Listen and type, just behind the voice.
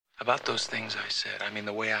About those things I said, I mean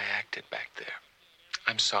the way I acted back there.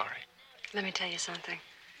 I'm sorry. Let me tell you something.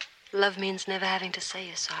 Love means never having to say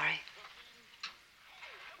you're sorry.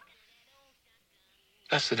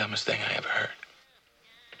 That's the dumbest thing I ever heard.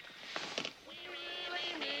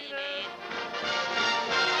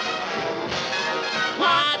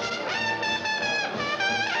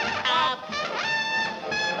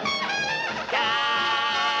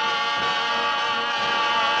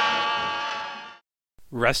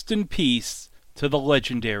 Rest in peace to the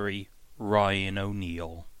legendary Ryan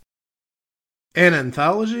O'Neal. An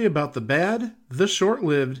anthology about the bad, the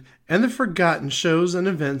short-lived, and the forgotten shows and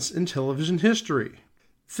events in television history.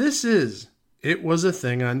 This is It Was a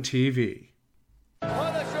Thing on TV.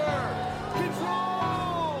 Punisher!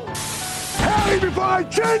 Control! Harry, before I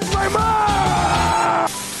change my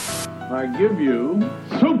mind! I give you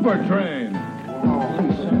Super Train.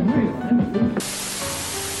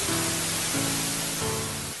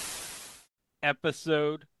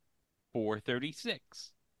 Episode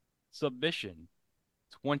 436. Submission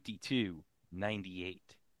 2298.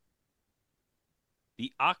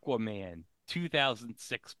 The Aquaman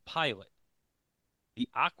 2006 pilot. The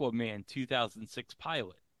Aquaman 2006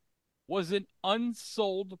 pilot was an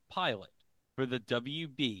unsold pilot for the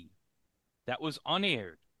WB that was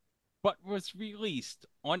unaired but was released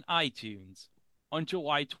on iTunes on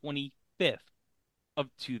July 25th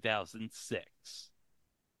of 2006.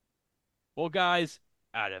 Well, guys,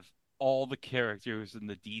 out of all the characters in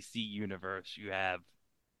the DC universe, you have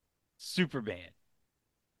Superman,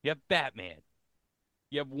 you have Batman,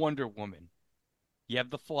 you have Wonder Woman, you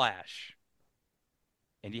have The Flash,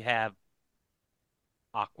 and you have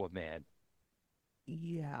Aquaman.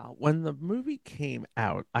 Yeah, when the movie came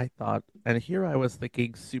out, I thought, and here I was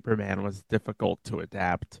thinking Superman was difficult to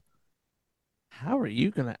adapt. How are you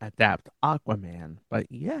going to adapt Aquaman? But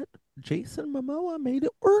yet, Jason Momoa made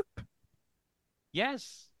it work.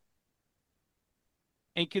 Yes.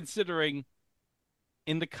 And considering,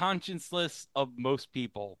 in the conscience list of most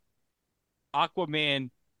people, Aquaman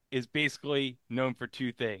is basically known for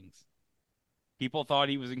two things. People thought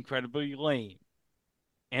he was incredibly lame.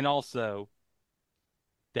 And also,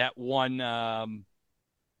 that one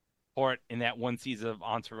part in that one season of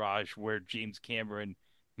Entourage where James Cameron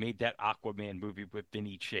made that Aquaman movie with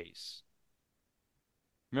Vinny Chase.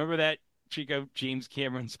 Remember that, Chico? James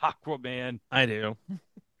Cameron's Aquaman? I do.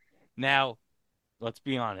 Now, let's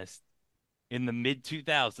be honest. In the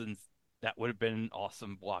mid-2000s, that would have been an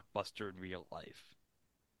awesome blockbuster in real life.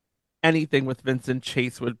 Anything with Vincent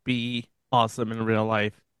Chase would be awesome in real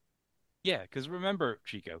life. Yeah, because remember,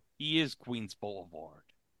 Chico, he is Queens Boulevard.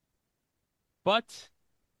 But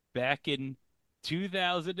back in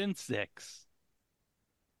 2006,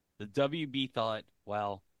 the WB thought,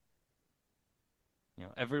 well,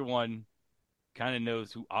 everyone kind of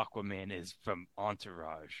knows who Aquaman is from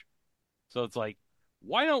Entourage. So it's like,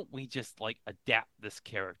 why don't we just adapt this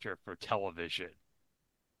character for television?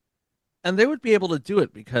 And they would be able to do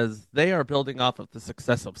it because they are building off of the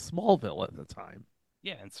success of Smallville at the time.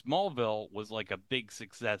 Yeah, and Smallville was a big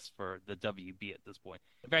success for the WB at this point.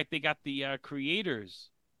 In fact, they got the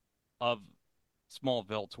creators of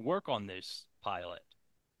Smallville to work on this pilot.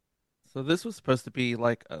 So this was supposed to be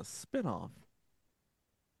like a spin-off.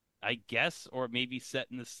 I guess, or maybe set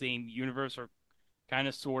in the same universe or kind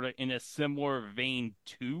of sort of in a similar vein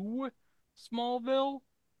to Smallville.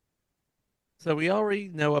 So we already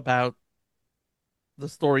know about the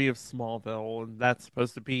story of Smallville, and that's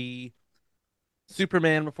supposed to be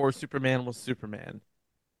Superman before Superman was Superman.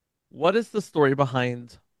 What is the story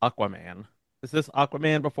behind Aquaman? Is this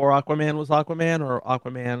Aquaman before Aquaman was Aquaman, or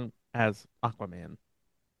Aquaman as Aquaman?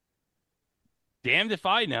 Damned if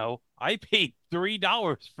I know. I paid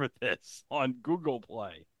 $3 for this on Google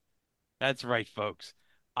Play. That's right, folks.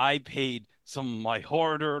 I paid some of my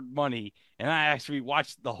hard-earned money, and I actually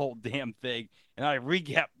watched the whole damn thing, and I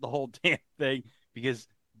recapped the whole damn thing because,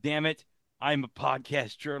 damn it, I'm a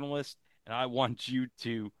podcast journalist, and I want you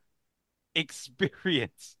to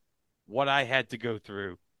experience what I had to go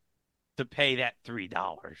through to pay that $3.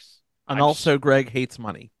 And also, Greg hates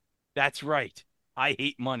money. That's right. I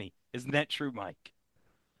hate money. Isn't that true, Mike?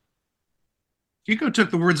 Chico took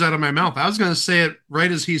the words out of my mouth. I was going to say it right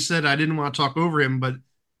as he said. I didn't want to talk over him, but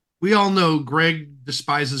we all know Greg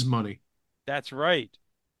despises money. That's right.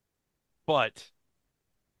 But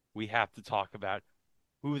we have to talk about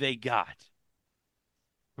who they got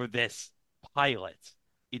for this pilot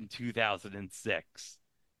in 2006.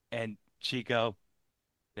 And Chico,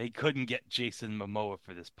 they couldn't get Jason Momoa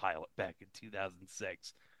for this pilot back in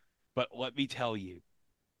 2006. But let me tell you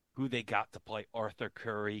who they got to play Arthur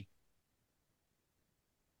Curry.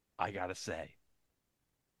 I gotta say,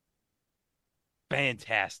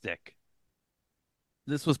 fantastic.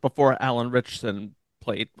 This was before Alan Ritchson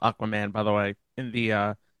played Aquaman, by the way, in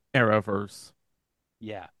the Arrowverse.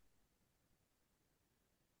 Yeah.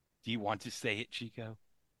 Do you want to say it, Chico?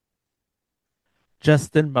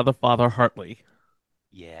 Justin Motherfather Hartley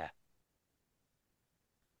Yeah.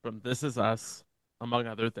 from This Is Us, among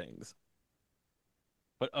other things.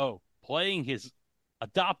 But playing his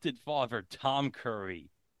adopted father, Tom Curry,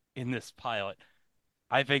 in this pilot,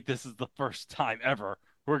 I think this is the first time ever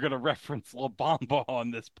we're going to reference La Bamba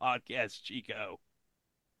on this podcast, Chico.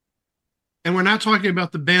 And we're not talking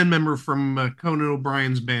about the band member from Conan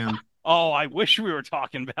O'Brien's band. Oh, I wish we were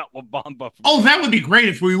talking about La Bamba. Oh, that would be great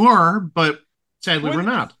if we were, but sadly we're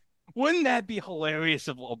not. Wouldn't that be hilarious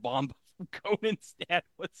if La Bamba from Conan's dad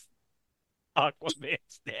was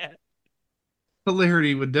Aquaman's dad?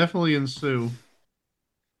 Hilarity would definitely ensue.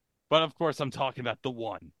 But of course, I'm talking about the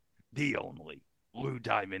one, the only, Lou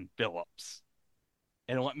Diamond Phillips.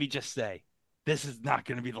 And let me just say, this is not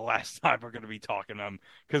going to be the last time we're going to be talking about him,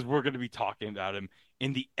 because we're going to be talking about him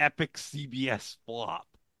in the epic CBS flop,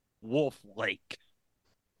 Wolf Lake.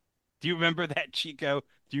 Do you remember that, Chico?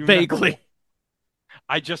 Do you remember? Vaguely.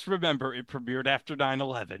 I just remember it premiered after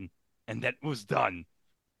 9/11, and that was done.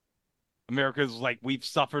 America's like, we've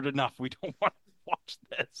suffered enough. We don't want to watch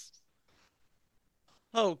this.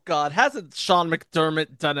 Oh, God. Hasn't Sean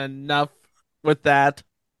McDermott done enough with that?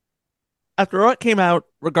 After what came out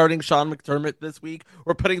regarding Sean McDermott this week,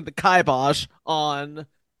 we're putting the kibosh on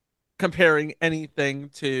comparing anything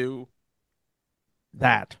to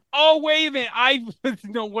that. Oh, wait a minute. I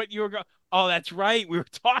know what you were going. Oh, that's right. We were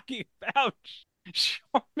talking about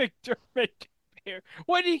Sean McDermott.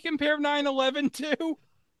 What did he compare 9/11 to?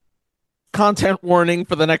 Content warning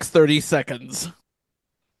for the next 30 seconds.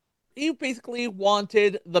 He basically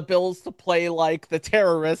wanted the Bills to play like the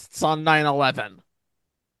terrorists on 9/11.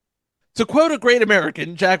 To quote a great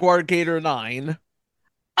American, Jaguar Gator 9,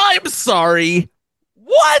 I'm sorry.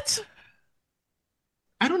 What?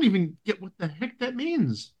 I don't even get what the heck that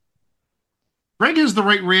means. Greg has the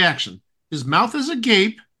right reaction. His mouth is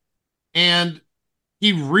agape, and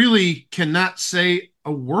he really cannot say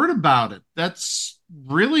a word about it. That's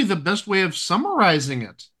really the best way of summarizing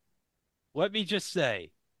it. Let me just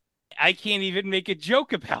say, I can't even make a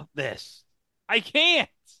joke about this. I can't.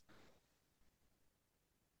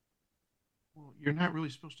 Well, you're not really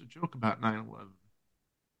supposed to joke about 9/11.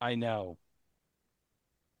 I know.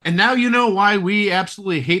 And now you know why we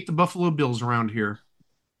absolutely hate the Buffalo Bills around here.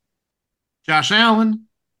 Josh Allen,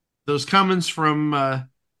 those comments from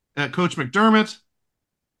Coach McDermott.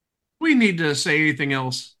 We need to say anything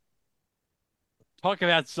else. Talk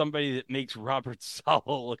about somebody that makes Robert Saleh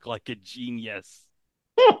look like a genius.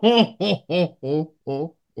 But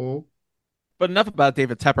enough about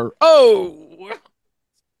David Tepper. Oh!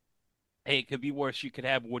 Hey, it could be worse. You could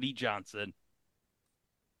have Woody Johnson.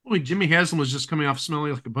 Boy, Jimmy Haslam was just coming off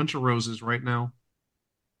smelling like a bunch of roses right now.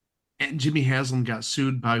 And Jimmy Haslam got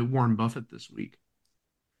sued by Warren Buffett this week.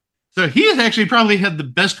 So he has actually probably had the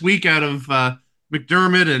best week out of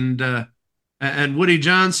McDermott and Woody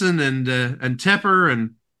Johnson and Tepper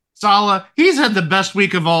and Saleh. He's had the best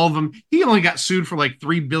week of all of them. He only got sued for like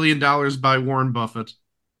 $3 billion by Warren Buffett.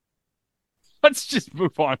 Let's just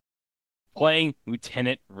move on. Playing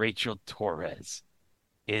Lieutenant Rachel Torres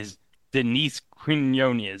is Denise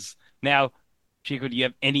Quinones. Now, Chico, do you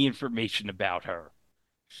have any information about her?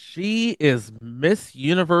 She is Miss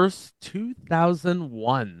Universe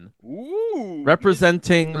 2001. Ooh.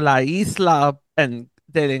 Representing La Isla del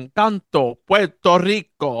Encanto, Puerto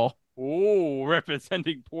Rico. Ooh,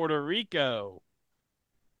 representing Puerto Rico.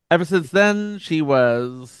 Ever since then, she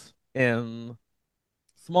was in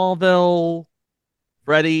Smallville,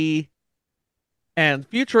 Freddy, and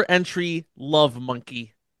future entry Love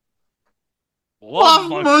Monkey. Love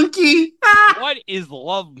Monkey! What is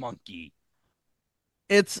Love Monkey?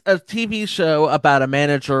 It's a TV show about a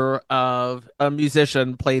manager of a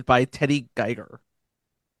musician played by Teddy Geiger.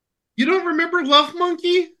 You don't remember Love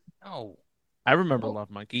Monkey? No. I remember Love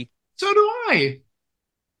Monkey. So do I.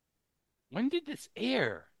 When did this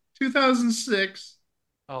air? 2006.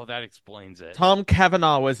 Oh, that explains it. Tom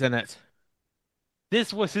Cavanaugh was in it.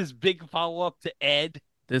 This was his big follow-up to Ed?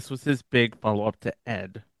 This was his big follow-up to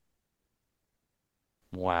Ed.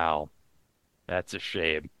 Wow. That's a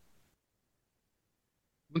shame.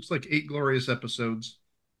 Looks like 8 glorious episodes.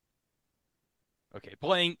 Okay,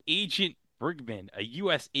 playing Agent Brigman, a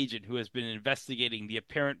U.S. agent who has been investigating the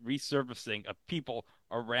apparent resurfacing of people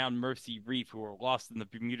around Mercy Reef who were lost in the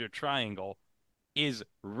Bermuda Triangle, is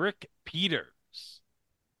Rick Peters.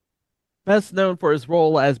 Best known for his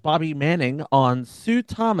role as Bobby Manning on Sue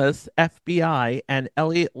Thomas, FBI, and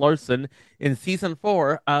Elliot Larson in season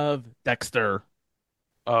 4 of Dexter.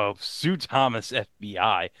 Oh, Sue Thomas,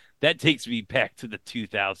 FBI. That takes me back to the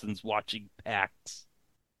 2000s watching PAX.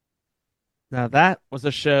 Now, that was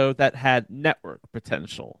a show that had network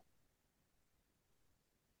potential.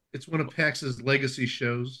 It's one of Pax's legacy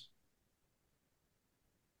shows.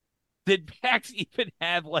 Did PAX even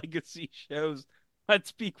have legacy shows?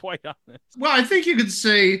 Let's be quite honest. Well, I think you could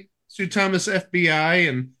say Sue Thomas FBI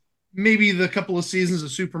and maybe the couple of seasons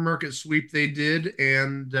of Supermarket Sweep they did.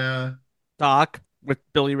 And Doc with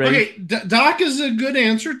Billy Ray. okay, Doc is a good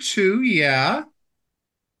answer too, yeah.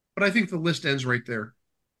 But I think the list ends right there.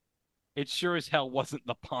 It sure as hell wasn't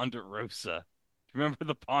the Ponderosa. Remember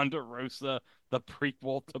the Ponderosa, the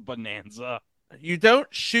prequel to Bonanza? You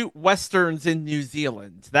don't shoot westerns in New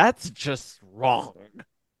Zealand. That's just wrong.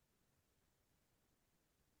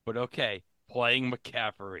 But okay, playing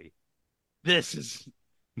McCaffrey. This is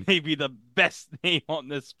maybe the best name on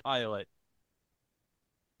this pilot.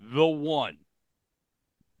 The one,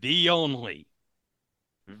 the only,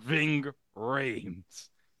 Ving Rhames.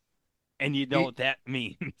 And you know what that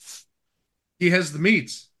means. He has the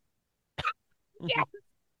meats.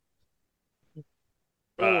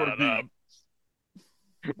 Orby.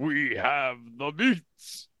 We have the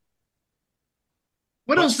meats.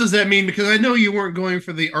 What else does that mean? Because I know you weren't going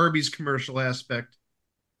for the Arby's commercial aspect.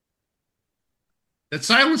 That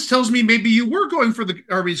silence tells me maybe you were going for the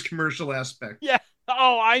Arby's commercial aspect. Yeah.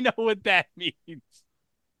 Oh, I know what that means.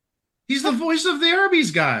 He's the voice of the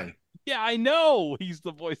Arby's guy. Yeah, I know. He's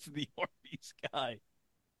the voice of the Arby's guy.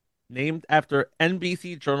 Named after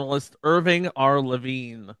NBC journalist Irving R.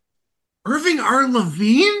 Levine. Irving R.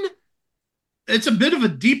 Levine? It's a bit of a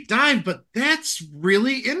deep dive, but that's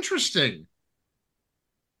really interesting.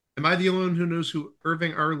 Am I the only one who knows who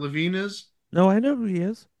Irving R. Levine is? No, I know who he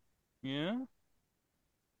is. Yeah.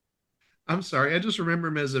 I'm sorry. I just remember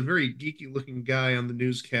him as a very geeky looking guy on the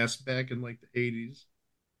newscast back in like the 80s.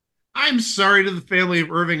 I'm sorry to the family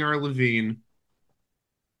of Irving R. Levine.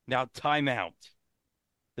 Now, time out.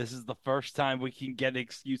 This is the first time we can get an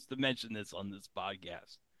excuse to mention this on this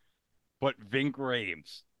podcast. But Ving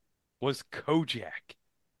Rhames was Kojak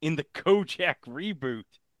in the Kojak reboot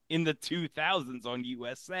in the 2000s on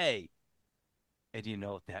USA. And you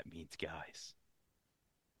know what that means, guys.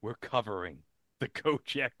 We're covering the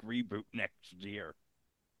Kojak reboot next year.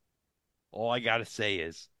 All I gotta say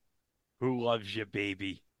is, who loves you,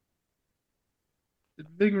 baby? Did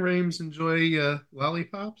Ving Rhames enjoy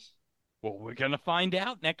lollipops? Well, we're gonna find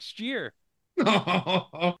out next year.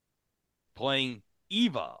 Playing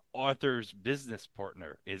Eva, Arthur's business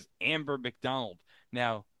partner, is Amber McDonald.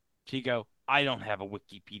 Now, Chico, I don't have a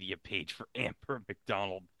Wikipedia page for Amber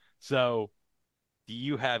McDonald. So, do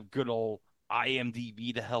you have good old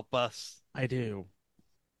IMDb to help us? I do.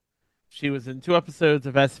 She was in 2 episodes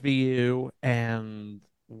of SVU and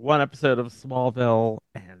 1 episode of Smallville,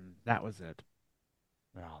 and that was it.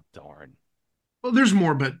 Oh, darn. Well, there's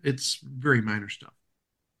more, but it's very minor stuff.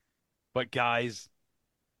 But guys,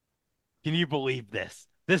 can you believe this?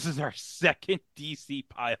 This is our second DC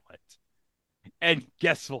pilot. And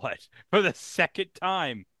guess what? For the second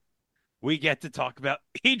time, we get to talk about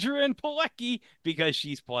Adrienne Palicki because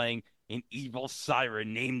she's playing an evil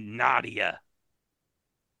siren named Nadia.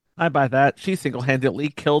 I buy that. She single-handedly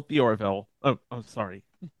killed the Orville. Oh, sorry.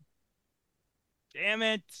 Damn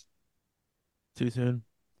it. Too soon.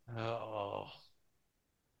 Oh.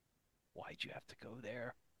 Why'd you have to go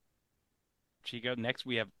there? Chico, next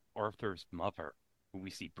we have Arthur's mother, who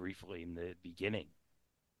we see briefly in the beginning.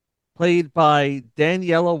 Played by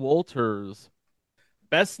Daniela Walters.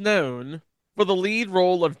 Best known for the lead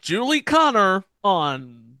role of Julie Connor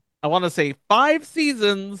on, I want to say, 5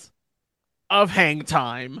 seasons of Hang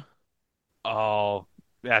Time. Oh,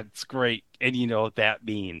 that's great. And you know what that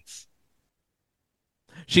means.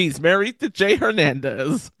 She's married to Jay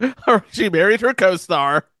Hernandez. Or she married her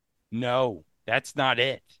co-star. No, that's not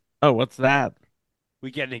it. Oh, what's that? We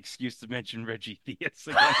get an excuse to mention Reggie Theus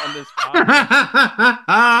again on this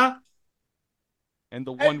podcast. And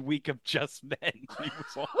the 1 week of Just Men. He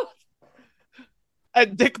was on.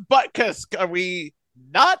 And Dick Butkus. Can we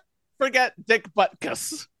not forget Dick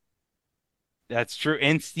Butkus? That's true.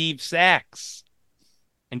 And Steve Sachs.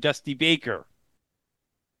 And Dusty Baker.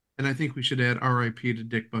 And I think we should add R.I.P. to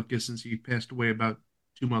Dick Butkus since he passed away about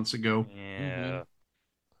 2 months ago. Yeah. Mm-hmm.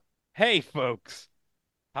 Hey, folks.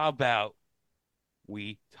 How about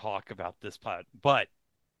we talk about this pilot? But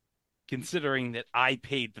considering that I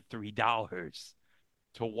paid the $3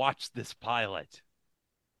 to watch this pilot,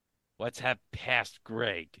 let's have past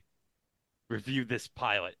Greg review this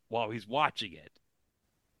pilot while he's watching it.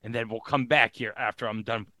 And then we'll come back here after I'm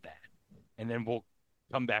done with that. And then we'll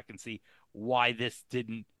come back and see why this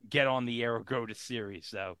didn't get on the air or go to series.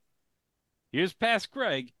 So here's past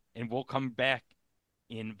Greg, and we'll come back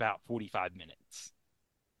in about 45 minutes.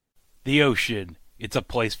 The ocean. It's a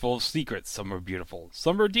place full of secrets. Some are beautiful,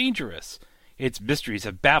 some are dangerous. Its mysteries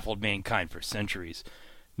have baffled mankind for centuries.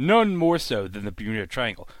 None more so than the Bermuda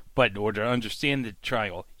Triangle. But in order to understand the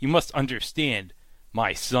triangle, you must understand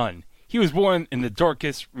my son. He was born in the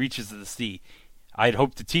darkest reaches of the sea. I had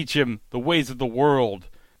hoped to teach him the ways of the world,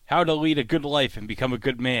 how to lead a good life and become a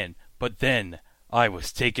good man. But then I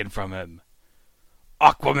was taken from him.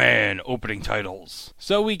 Aquaman opening titles.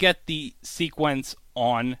 So we get the sequence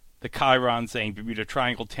on the Chiron saying Bermuda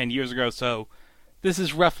Triangle 10 years ago. So this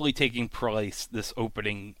is roughly taking place, this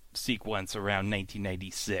opening sequence, around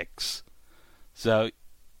 1996. So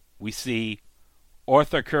we see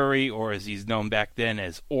Arthur Curry, or as he's known back then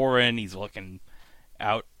as Orin. He's looking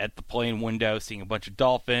out at the plane window, seeing a bunch of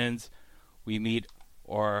dolphins. We meet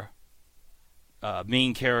our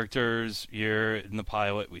main characters here in the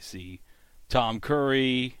pilot. We see Tom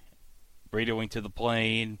Curry radioing to the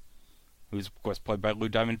plane, who's of course played by Lou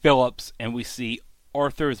Diamond Phillips, and we see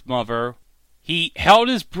Arthur's mother. He held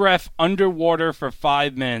his breath underwater for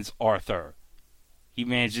 5 minutes, Arthur. He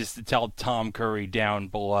manages to tell Tom Curry down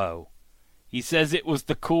below. He says it was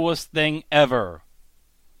the coolest thing ever.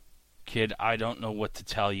 Kid, I don't know what to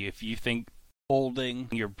tell you. If you think holding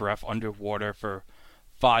your breath underwater for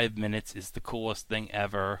 5 minutes is the coolest thing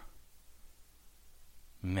ever,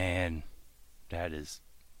 man, that is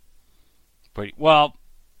pretty... Well,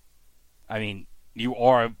 I mean, you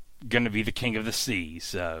are going to be the king of the sea,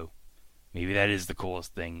 so maybe that is the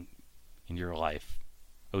coolest thing in your life,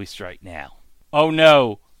 at least right now. Oh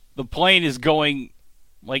no, the plane is going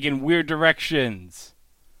like in weird directions.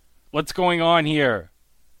 What's going on here?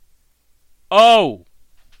 Oh,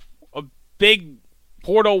 a big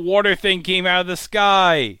portal water thing came out of the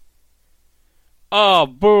sky. Oh,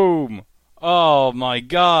 boom. Oh my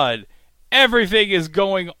god. Everything is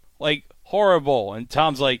going like horrible. And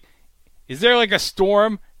Tom's like, is there like a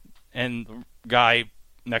storm? And the guy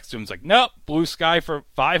next to him's like, nope, blue sky for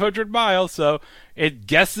 500 miles, so it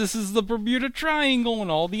guess this is the Bermuda Triangle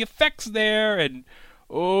and all the effects there. And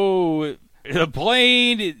oh, the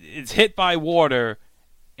plane it's hit by water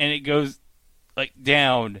and it goes like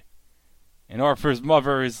down, and Arthur's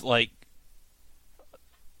mother is like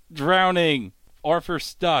drowning. Arthur's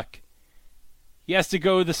stuck. He has to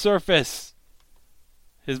go to the surface,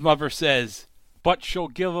 his mother says, but she'll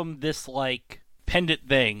give him this like pendant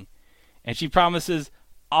thing, and she promises,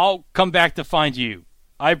 I'll come back to find you.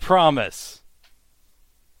 I promise.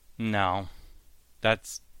 No,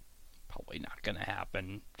 that's probably not going to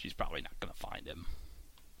happen. She's probably not going to find him.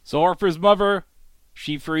 So Arthur's mother,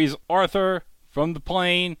 she frees Arthur from the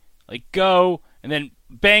plane, like go, and then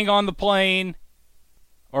bang on the plane.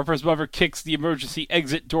 Arthur's mother kicks the emergency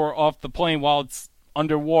exit door off the plane while it's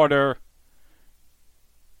underwater.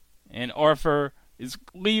 And Arthur is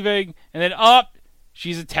leaving, and then up,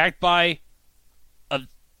 she's attacked by a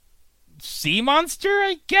sea monster,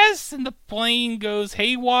 I guess, and the plane goes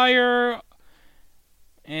haywire.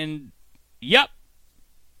 And yep,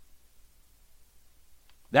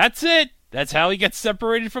 that's it. That's how he gets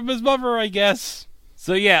separated from his mother, I guess.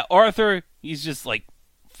 So yeah, Arthur, he's just like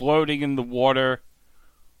floating in the water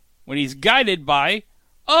when he's guided by,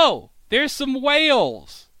 oh, there's some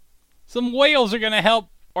whales. Some whales are going to help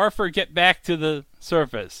Arthur get back to the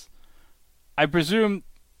surface. I presume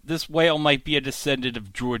this whale might be a descendant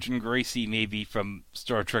of George and Gracie, maybe from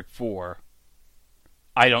Star Trek IV.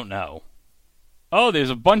 I don't know. Oh, there's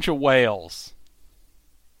a bunch of whales.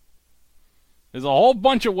 There's a whole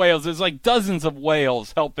bunch of whales. There's like dozens of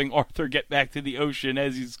whales helping Arthur get back to the ocean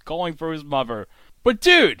as he's calling for his mother. But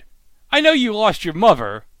dude, I know you lost your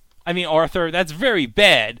mother. I mean, Arthur, that's very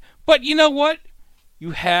bad. But you know what?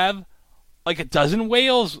 You have like a dozen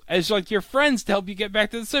whales as like your friends to help you get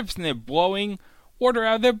back to the surface, and they're blowing water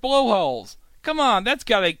out of their blowholes. Come on, that's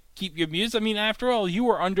gotta keep you amused. I mean, after all, you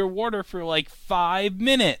were underwater for like 5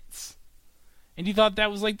 minutes. And you thought that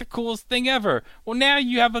was like the coolest thing ever. Well, now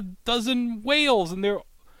you have a dozen whales and they're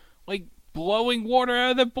like blowing water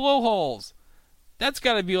out of their blowholes. That's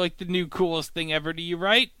gotta be like the new coolest thing ever to you,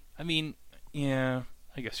 right? I mean, yeah,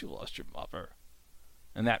 I guess you lost your mother.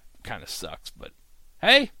 And that kind of sucks, but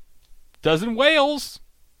hey, dozen whales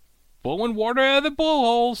blowing water out of the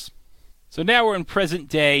blowholes. So now we're in present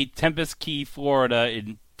day Tempest Key, Florida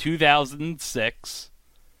in 2006.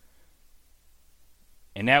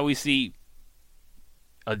 And now we see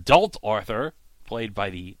adult Arthur, played by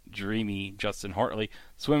the dreamy Justin Hartley,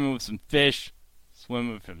 swimming with some fish,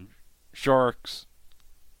 swimming with some sharks.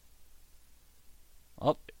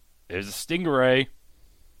 Oh, there's a stingray.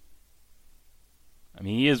 I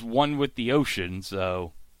mean, he is one with the ocean,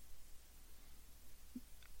 so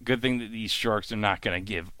good thing that these sharks are not going to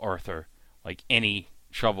give Arthur like any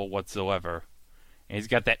trouble whatsoever. And he's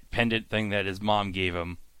got that pendant thing that his mom gave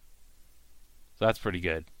him. So that's pretty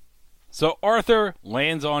good. So Arthur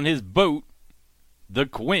lands on his boat, the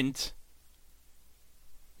Quint,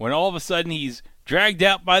 when all of a sudden he's dragged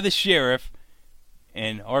out by the sheriff.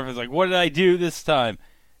 And Arthur's like, what did I do this time?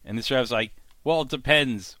 And the sheriff's like, well, it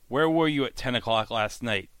depends. Where were you at 10 o'clock last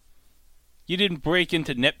night? You didn't break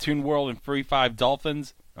into Neptune World and free 5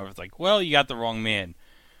 dolphins? Arthur's like, well, you got the wrong man.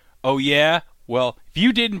 Oh, yeah? Well, if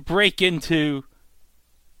you didn't break into...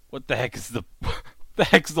 What the heck is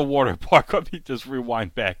the water park? Let me just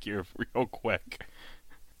rewind back here real quick.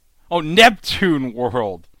 Oh, Neptune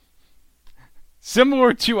World.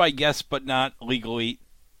 Similar to, I guess, but not legally...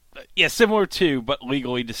 Yeah, similar to, but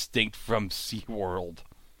legally distinct from SeaWorld.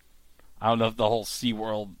 I don't know if the whole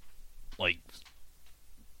SeaWorld, like,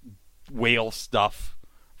 whale stuff,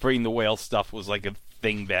 freeing the whale stuff was like a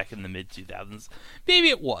thing back in the mid-2000s. Maybe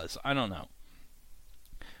it was. I don't know.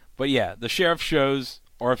 But yeah, the sheriff shows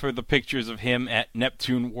Arthur the pictures of him at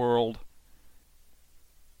Neptune World.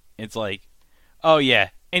 It's like, oh yeah,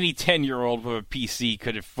 any 10-year-old with a PC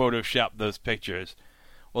could have photoshopped those pictures.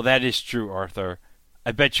 Well, that is true, Arthur.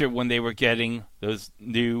 I bet you when they were getting those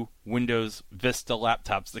new Windows Vista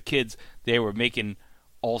laptops, the kids, they were making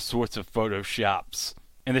all sorts of photoshops.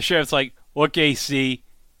 And the sheriff's like, look, AC,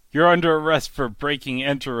 you're under arrest for breaking and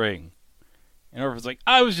entering. And Arthur's like,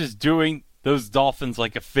 I was just doing those dolphins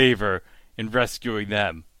like a favor and rescuing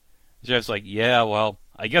them. The sheriff's like, yeah, well,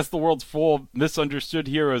 I guess the world's full of misunderstood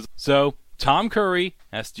heroes. So Tom Curry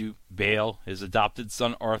has to bail his adopted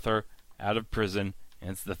son Arthur out of prison. And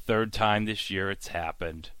it's the 3rd time this year it's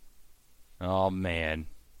happened. Oh, man.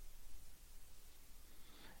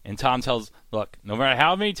 And Tom tells, look, no matter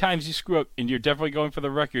how many times you screw up, and you're definitely going for the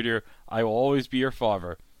record here, I will always be your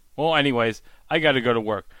father. Well, anyways, I gotta go to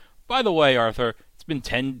work. By the way, Arthur, it's been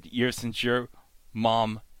 10 years since your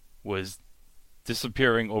mom was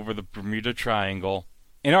disappearing over the Bermuda Triangle.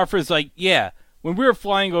 And Arthur's like, yeah, when we were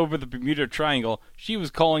flying over the Bermuda Triangle, she was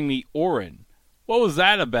calling me Orin. What was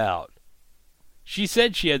that about? She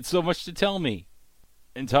said she had so much to tell me.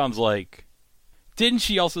 And Tom's like, didn't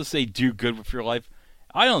she also say do good with your life?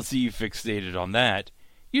 I don't see you fixated on that.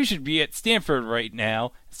 You should be at Stanford right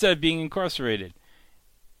now instead of being incarcerated.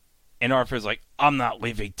 And Arthur's like, I'm not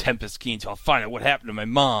leaving Tempest Key until I find out what happened to my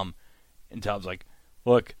mom. And Tom's like,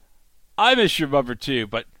 look, I miss your mother too,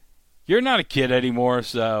 but you're not a kid anymore,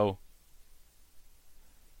 so...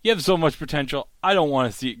 You have so much potential, I don't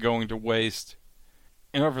want to see it going to waste.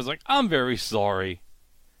 And Arthur's like, I'm very sorry.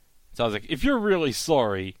 So I was like, if you're really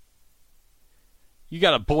sorry, you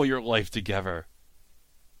gotta pull your life together.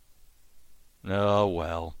 Oh,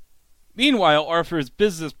 well. Meanwhile, Arthur's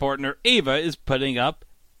business partner, Ava, is putting up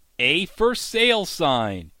a for sale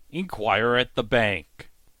sign. Inquire at the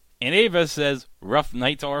bank. And Ava says, rough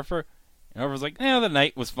night to Arthur. And Arthur's like, the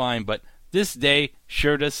night was fine, but this day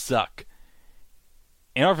sure does suck.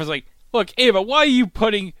 And Arthur's like, look, Ava, why are you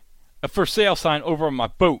putting a for sale sign over on my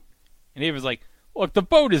boat? And Ava's like, look, the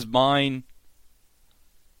boat is mine.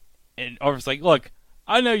 And Arthur's like, look,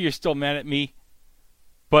 I know you're still mad at me,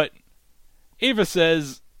 but Ava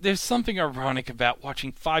says there's something ironic about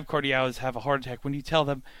watching 5 cardiologists have a heart attack when you tell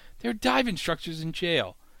them they're dive instructors in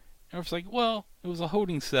jail. And Arthur's like, well, it was a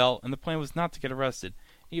holding cell, and the plan was not to get arrested.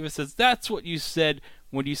 Ava says, that's what you said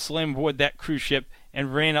when you slammed aboard that cruise ship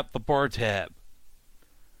and ran up the bar tab.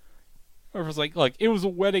 Arthur's like, look, it was a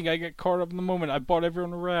wedding. I got caught up in the moment. I brought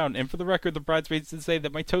everyone around. And for the record, the bridesmaids did say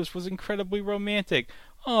that my toast was incredibly romantic.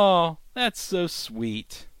 Oh, that's so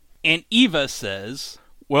sweet. And Eva says,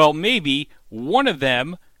 well, maybe one of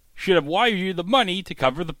them should have wired you the money to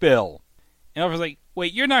cover the bill. And Arthur's like,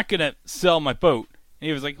 wait, you're not going to sell my boat. And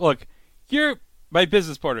Eva's like, look, you're my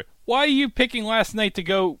business partner. Why are you picking last night to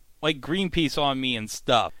go, like, Greenpeace on me and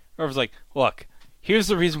stuff? Arthur's like, look, here's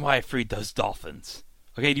the reason why I freed those dolphins.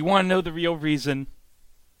 Okay, do you want to know the real reason?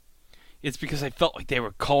 It's because I felt like they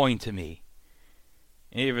were calling to me.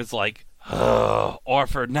 And Ava's like, oh,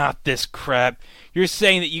 Arthur, not this crap. You're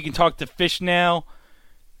saying that you can talk to fish now?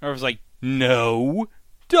 Arthur's like, no,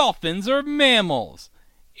 dolphins are mammals.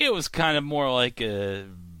 It was kind of more like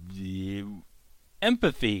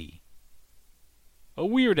empathy. A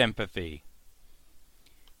weird empathy.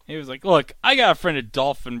 He was like, look, I got a friend at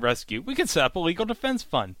Dolphin Rescue. We could set up a legal defense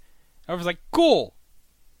fund. I was like, cool.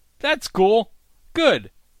 That's cool.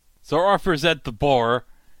 Good. So Arthur's at the bar,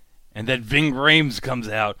 and then Ving Rhames comes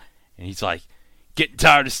out, and he's like, getting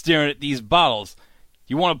tired of staring at these bottles.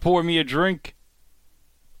 You want to pour me a drink?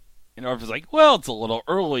 And Arthur's like, well, it's a little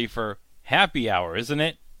early for happy hour, isn't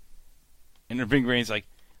it? And then Ving Rhames like,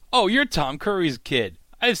 oh, you're Tom Curry's kid.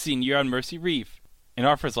 I've seen you on Mercy Reef. And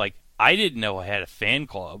Arthur's like, I didn't know I had a fan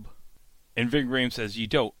club. And Ving Rhames says, you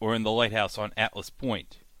don't. We're in the lighthouse on Atlas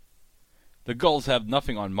Point. The gulls have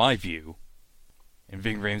nothing on my view. And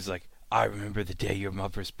Ving Rhames is like, I remember the day your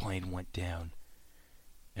mother's plane went down.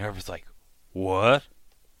 And Arthur's like, what?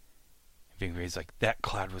 And Ving Rhames is like, that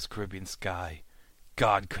cloud was Caribbean sky.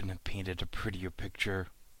 God couldn't have painted a prettier picture.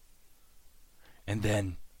 And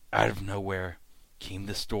then, out of nowhere, came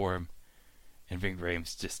the storm. And Ving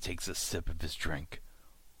Rhames just takes a sip of his drink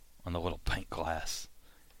on the little pint glass.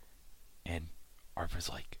 And Arthur's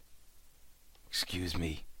like, excuse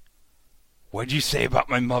me, what'd you say about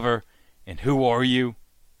my mother? And who are you?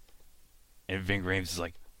 And Ving Rhames is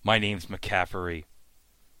like, my name's McCaffrey.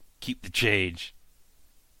 Keep the change.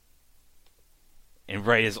 And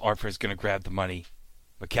right as Arthur's gonna grab the money,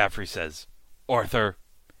 McCaffrey says, Arthur,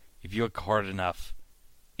 if you look hard enough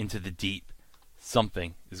into the deep,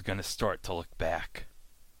 something is gonna start to look back.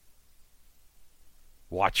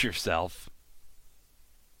 Watch yourself.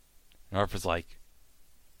 And Arthur's like,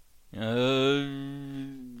 maybe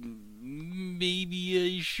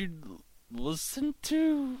I should listen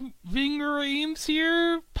to Ving Rhames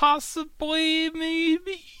here? Possibly,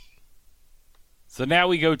 maybe? So now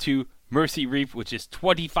we go to Mercy Reef, which is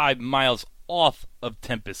 25 miles off of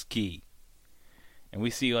Tempest Key. And we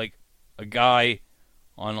see, like, a guy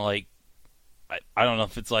on, like, I don't know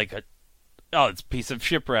if it's like it's a piece of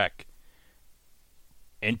shipwreck.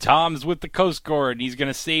 And Tom's with the Coast Guard, and he's going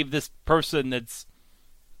to save this person that's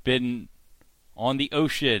been on the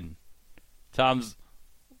ocean. Tom's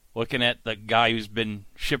looking at the guy who's been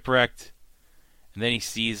shipwrecked, and then he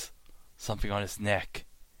sees something on his neck.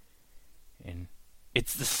 And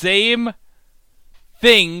it's the same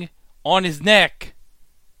thing on his neck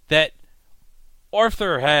that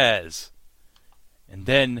Arthur has. And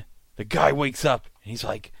then the guy wakes up, and he's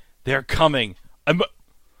like, they're coming. I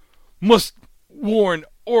must warn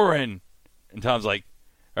Oren. And Tom's like,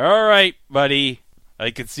 all right, buddy. I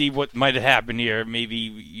could see what might have happened here. Maybe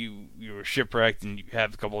you were shipwrecked and you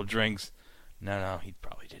have a couple of drinks. No, he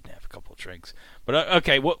probably didn't have a couple of drinks. But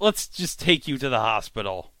okay, well, let's just take you to the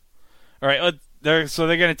hospital. All right, so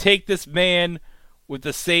they're going to take this man with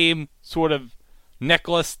the same sort of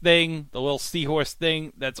necklace thing, the little seahorse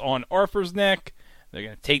thing that's on Arthur's neck. They're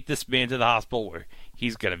going to take this man to the hospital where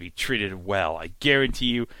he's going to be treated well. I guarantee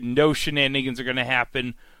you, no shenanigans are going to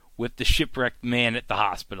happen with the shipwrecked man at the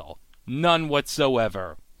hospital. None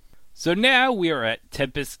whatsoever. So now we are at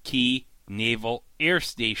Tempest Key Naval Air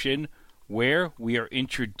Station, where we are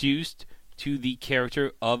introduced to the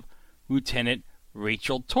character of Lieutenant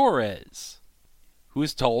Rachel Torres, who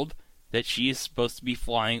is told that she is supposed to be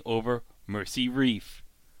flying over Mercy Reef,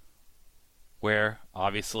 where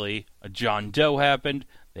obviously a John Doe happened.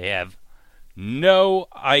 They have no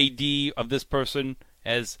ID of this person,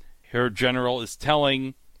 as her general is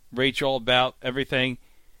telling Rachel about everything.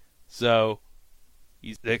 So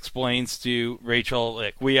he explains to Rachel,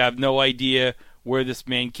 like, we have no idea where this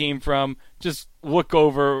man came from. Just look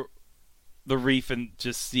over the reef and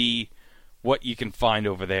just see what you can find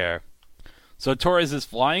over there. So Torres is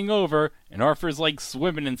flying over, and Arthur's like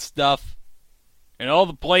swimming and stuff, and all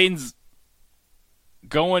the planes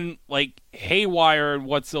going like haywire and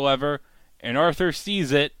whatsoever, and Arthur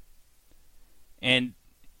sees it, and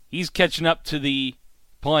he's catching up to the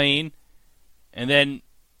plane, and then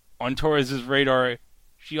on Torres' radar,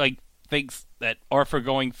 she like thinks that Arthur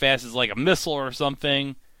going fast is like a missile or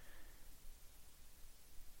something.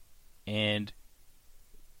 And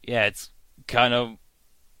yeah, it's kind of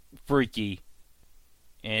freaky.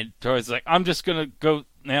 And Torres is like, I'm just gonna go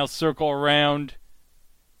now circle around.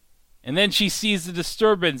 And then she sees the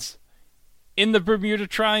disturbance in the Bermuda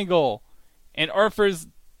Triangle, and Arthur's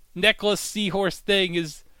necklace seahorse thing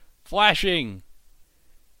is flashing.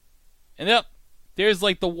 And there's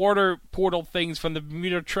like the water portal things from the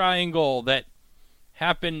Bermuda Triangle that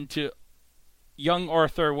happened to young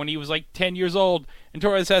Arthur when he was like 10 years old, and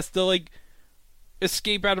Torres has to like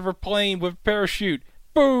escape out of her plane with a parachute.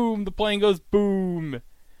 Boom! The plane goes boom!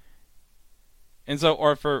 And so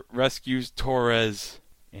Arthur rescues Torres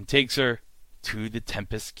and takes her to the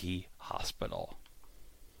Tempest Key Hospital.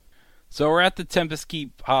 So we're at the Tempest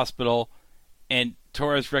Key Hospital, and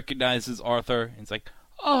Torres recognizes Arthur, and it's like,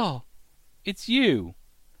 oh, it's you.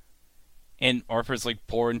 And Arthur's like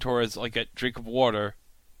pouring Torres like a drink of water,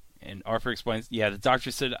 and Arthur explains, yeah, the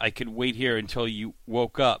doctor said I could wait here until you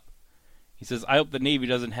woke up. He says, I hope the Navy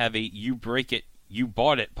doesn't have a you break it, you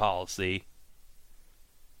bought it policy.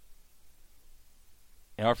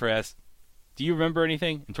 And Arthur asks, do you remember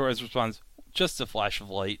anything? And Torres responds, just a flash of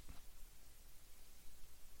light.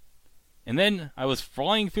 And then I was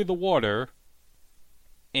flying through the water,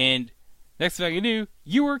 and next thing I knew,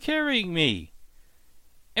 you were carrying me.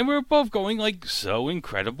 And we were both going, like, so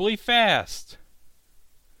incredibly fast.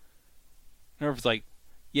 And Arthur's like,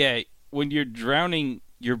 yeah, when you're drowning,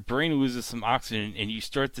 your brain loses some oxygen, and you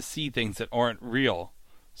start to see things that aren't real.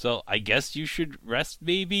 So I guess you should rest,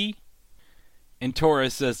 maybe? And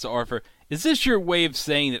Torres says to Arthur, is this your way of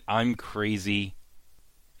saying that I'm crazy?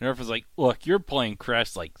 And Arthur's like, look, your plane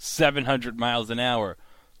crashed like 700 miles an hour,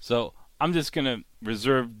 so I'm just going to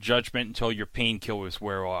reserve judgment until your painkillers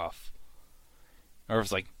wear off. And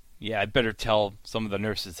Arthur's like, yeah, I better tell some of the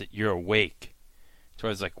nurses that you're awake.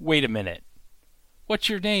 Torres like, wait a minute. What's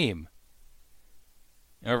your name?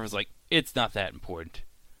 And Arthur's like, it's not that important.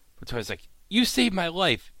 But Torres like, you saved my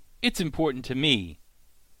life. It's important to me.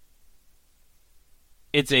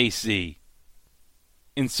 It's AC.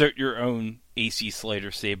 Insert your own AC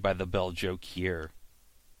Slater Saved by the Bell joke here.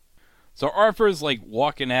 So Arthur's like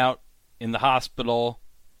walking out in the hospital,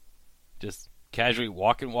 just casually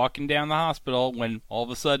walking down the hospital, when all of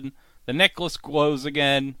a sudden the necklace glows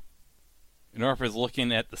again. And Arthur's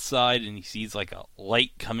looking at the side, and he sees like a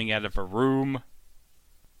light coming out of a room.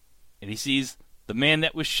 And he sees the man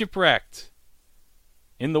that was shipwrecked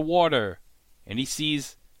in the water. And he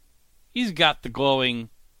sees he's got the glowing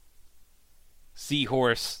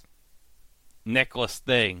seahorse necklace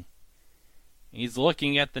thing. He's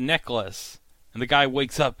looking at the necklace, and the guy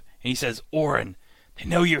wakes up and he says, Oren, they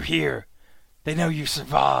know you're here. They know you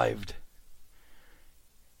survived.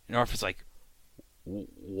 And Arthur's like,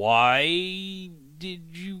 why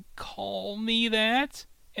did you call me that?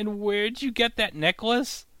 And where'd you get that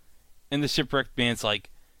necklace? And the shipwrecked man's like,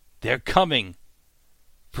 they're coming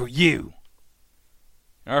for you.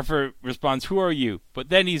 And Arthur responds, who are you? But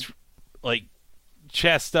then he's like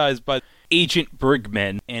chastised by Agent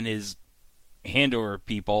Brigman, and his handler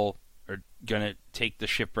people are gonna take the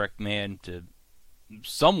shipwrecked man to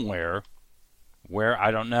somewhere, where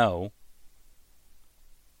I don't know.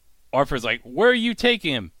 Arthur's like, where are you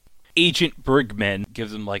taking him? Agent Brigman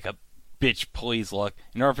gives him like a bitch please look,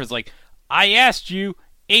 and Arthur's like, I asked you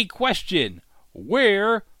a question.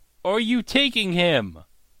 Where are you taking him?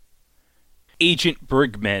 Agent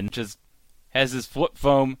Brigman just has his flip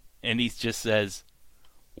phone, and he just says,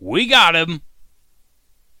 we got him.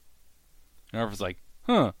 And Arthur's like,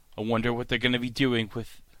 I wonder what they're going to be doing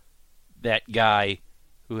with that guy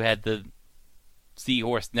who had the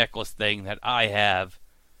seahorse necklace thing that I have.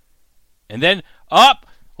 And then,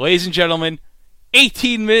 ladies and gentlemen,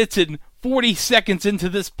 18 minutes and 40 seconds into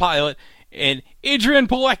this pilot, and Adrian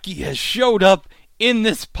Pilecki has showed up in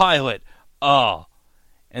this pilot. And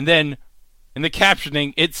then, in the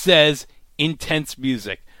captioning, it says, intense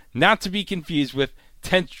music. Not to be confused with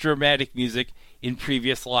tense dramatic music in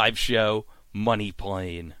previous live show, Money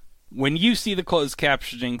Plane. When you see the closed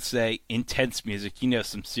captioning say, intense music, you know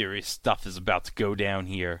some serious stuff is about to go down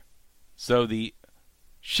here. So the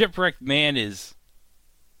shipwrecked man is,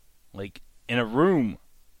 like, in a room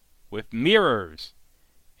with mirrors.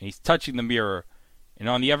 And he's touching the mirror. And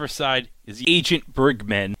on the other side is Agent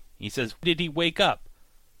Brigman. He says, when did he wake up?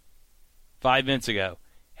 5 minutes ago.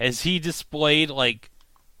 Has he displayed, like,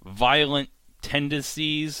 violent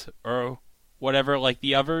tendencies or whatever like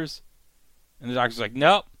the others? And the doctor's like,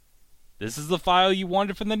 nope. This is the file you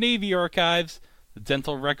wanted from the Navy archives. The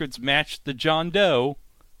dental records match the John Doe.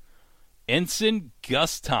 Ensign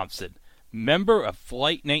Gus Thompson, member of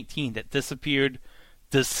Flight 19 that disappeared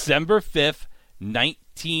December 5th,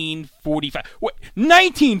 1945. What?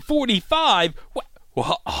 1945? What?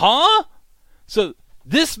 Huh? So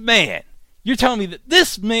this man, you're telling me that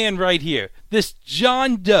this man right here, this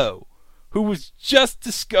John Doe, who was just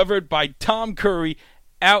discovered by Tom Curry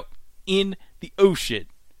out in the ocean,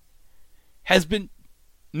 has been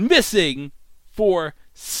missing for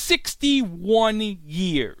 61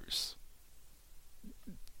 years.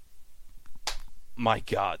 My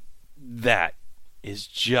God, that is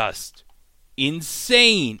just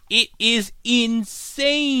insane. It is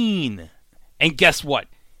insane. And guess what?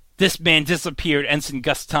 This man disappeared, Ensign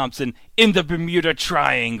Gus Thompson, in the Bermuda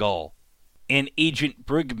Triangle. And Agent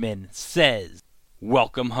Brigman says,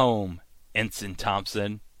 welcome home, Ensign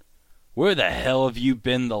Thompson. Where the hell have you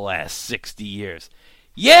been the last 60 years?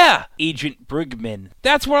 Yeah, Agent Brigman,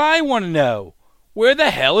 that's what I want to know. Where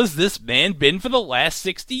the hell has this man been for the last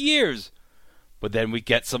 60 years? But then we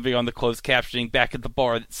get something on the closed captioning back at the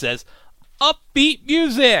bar that says, upbeat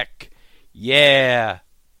music. Yeah.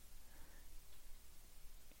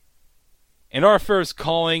 And Arthur's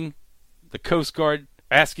calling the Coast Guard,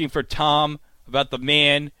 asking for Tom about the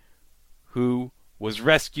man who was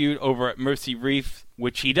rescued over at Mercy Reef,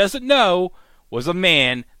 which he doesn't know was a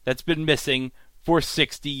man that's been missing for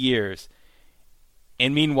 60 years.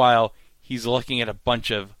 And meanwhile, he's looking at a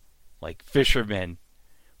bunch of, like, fishermen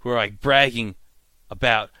who are, like, bragging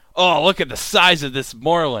about, oh, look at the size of this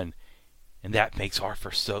marlin. And that makes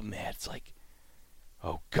Arthur so mad. It's like,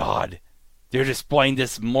 oh, God, they're displaying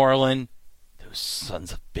this marlin? Those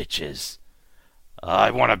sons of bitches.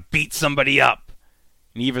 I want to beat somebody up.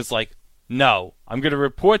 And Eva's like, no, I'm going to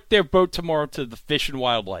report their boat tomorrow to the Fish and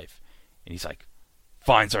Wildlife. And he's like,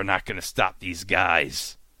 fines are not going to stop these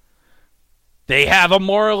guys. They have a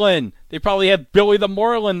marlin. They probably have Billy the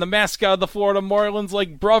Marlin, the mascot of the Florida Marlins,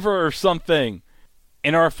 like brother or something.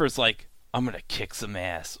 And Arthur's like, I'm going to kick some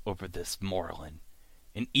ass over this marlin.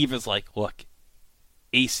 And Eva's like, look,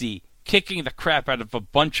 AC, kicking the crap out of a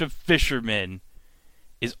bunch of fishermen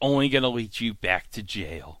is only going to lead you back to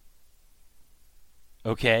jail.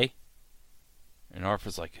 Okay? And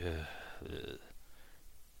Arthur's like,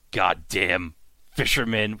 goddamn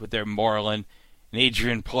fishermen with their marlin. And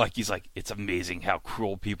Adrian Palecki's like, it's amazing how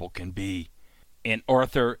cruel people can be. And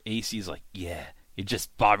Arthur AC's like, yeah, it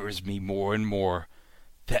just bothers me more and more.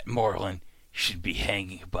 That marlin should be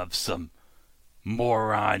hanging above some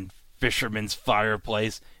moron fisherman's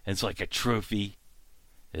fireplace. And it's like a trophy.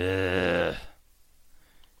 And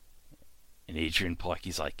Adrian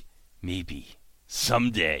Palecki's like, maybe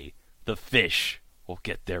someday the fish will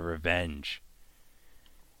get their revenge.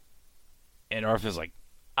 And Arthur's like,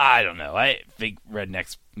 I don't know. I think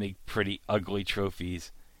rednecks make pretty ugly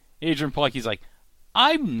trophies. Adrian Palecki's like,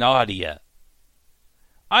 I'm Nadia.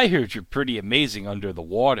 I heard you're pretty amazing under the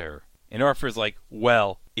water. And Arthur's like,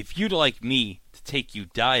 well, if you'd like me to take you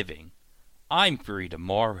diving, I'm free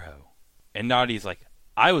tomorrow. And Nadia's like,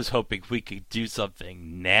 I was hoping we could do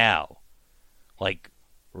something now. Like,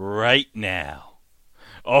 right now.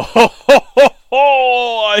 Oh, ho, ho, ho,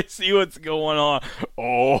 ho, I see what's going on.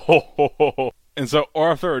 Oh, ho, ho, ho. And so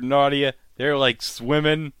Arthur and Nadia, they're like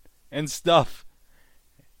swimming and stuff.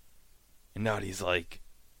 And Nadia's like,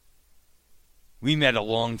 we met a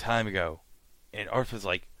long time ago. And Arthur's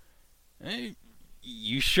like, hey,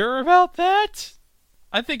 you sure about that?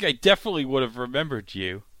 I think I definitely would have remembered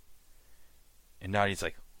you. And Nadia's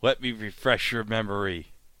like, let me refresh your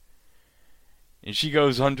memory. And she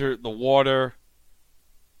goes under the water.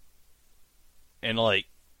 And like,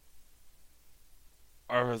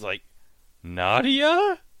 Arthur's like,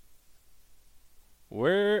 Nadia?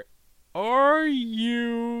 Where are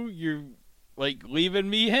you? You're like leaving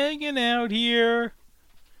me hanging out here.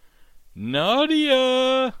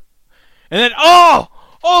 Nadia. And then, oh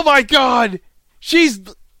my God! She's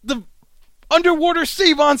the underwater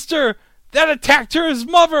sea monster that attacked her as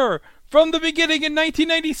mother from the beginning in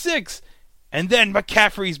 1996. And then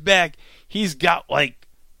McCaffrey's back. He's got like,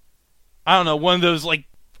 I don't know, one of those like,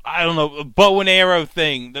 I don't know, a bow and arrow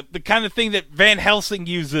thing. The kind of thing that Van Helsing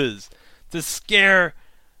uses to scare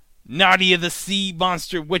Nadia the sea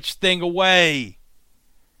monster witch thing away.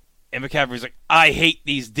 And McCaffrey's like, I hate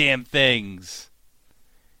these damn things.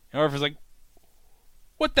 And Arthur's like,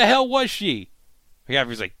 what the hell was she?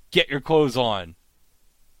 McCaffrey's like, get your clothes on.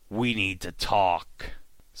 We need to talk.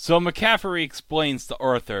 So McCaffrey explains to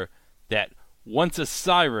Arthur that once a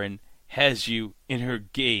siren has you in her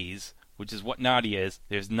gaze, which is what Nadia is,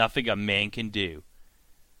 there's nothing a man can do.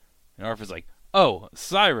 And Arthur's like, oh,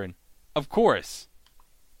 siren, of course.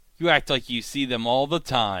 You act like you see them all the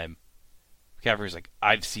time. McCaffrey's like,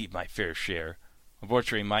 I've seen my fair share.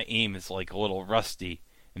 Unfortunately, my aim is like a little rusty.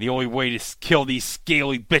 And the only way to kill these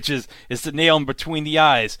scaly bitches is to nail them between the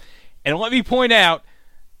eyes. And let me point out,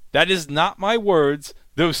 that is not my words,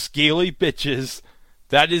 those scaly bitches.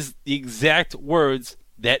 That is the exact words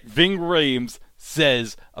that Ving Rhames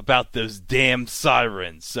says about those damn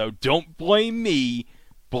sirens. So don't blame me,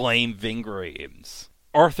 blame Ving Rhames.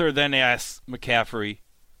 Arthur then asks McCaffrey,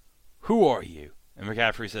 who are you? And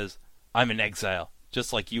McCaffrey says, I'm an exile,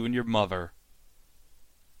 just like you and your mother.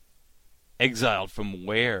 Exiled from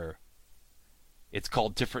where? It's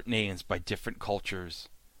called different names by different cultures.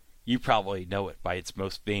 You probably know it by its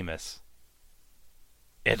most famous.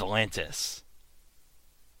 Atlantis.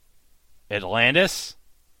 Atlantis?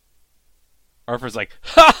 Arthur's like,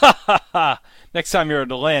 ha ha ha ha! Next time you're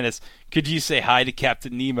at Atlantis, could you say hi to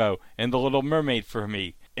Captain Nemo and the Little Mermaid for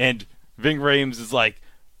me? And Ving Rhames is like,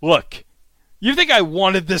 look, you think I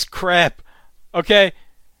wanted this crap? Okay?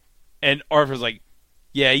 And Arthur's like,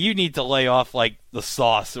 yeah, you need to lay off, like, the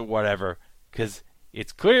sauce or whatever, because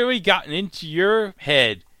it's clearly gotten into your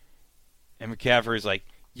head. And McCaffrey's like,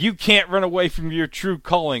 you can't run away from your true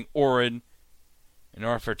calling, Orin. And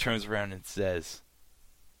Arthur turns around and says,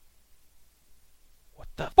 "What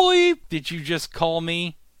the bleep did you just call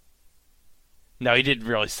me?" No, he didn't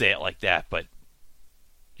really say it like that, but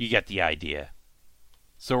you get the idea.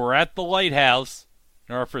 So we're at the lighthouse,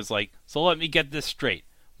 and Arthur's like, "So let me get this straight.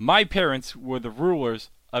 My parents were the rulers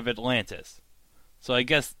of Atlantis. So I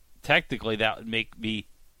guess technically that would make me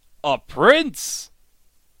a prince."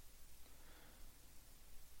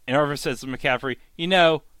 And Arthur says to McCaffrey, "You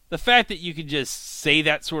know, the fact that you can just say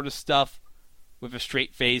that sort of stuff with a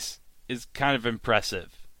straight face is kind of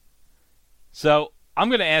impressive. So I'm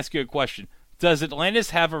going to ask you a question. Does Atlantis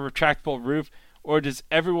have a retractable roof, or does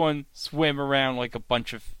everyone swim around like a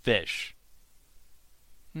bunch of fish?"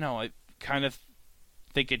 No, I kind of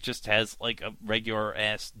think it just has like a regular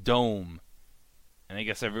ass dome. And I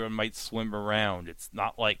guess everyone might swim around. It's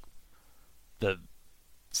not like the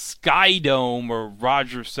Sky Dome or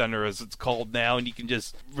Rogers Center as it's called now, and you can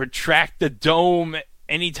just retract the dome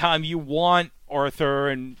anytime you want, Arthur,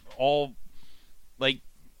 and all like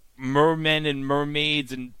mermen and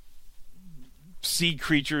mermaids and sea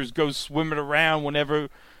creatures go swimming around whenever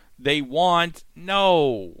they want.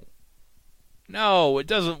 No, it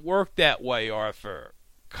doesn't work that way, Arthur.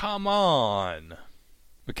 Come on.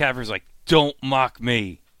 McCaffrey's like, "Don't mock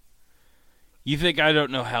me. You think I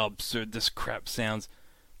don't know how absurd this crap sounds,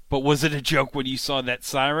 but was it a joke when you saw that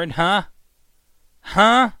siren, huh?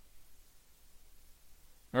 Huh?"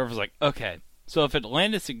 Arthur's like, "Okay, so if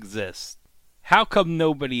Atlantis exists, how come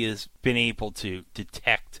nobody has been able to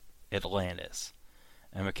detect Atlantis?"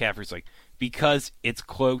 And McCaffrey's like, "Because it's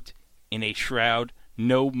cloaked in a shroud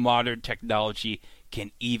no modern technology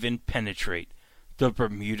can even penetrate, the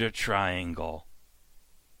Bermuda Triangle."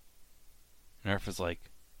 And Arthur's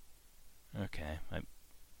like, "Okay, I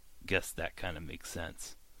guess that kind of makes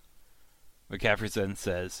sense." McCaffrey then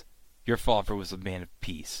says, "Your father was a man of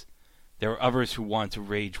peace. There were others who wanted to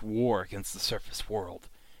wage war against the surface world,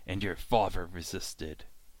 and your father resisted."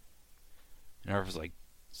 And Arthur's like,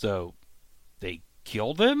 "So they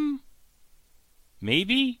killed him?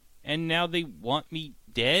 Maybe? And now they want me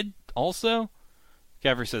dead also?"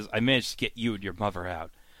 McCaffrey says, "I managed to get you and your mother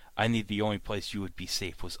out. I knew the only place you would be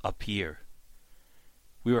safe was up here.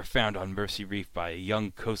 We were found on Mercy Reef by a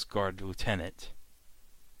young Coast Guard lieutenant."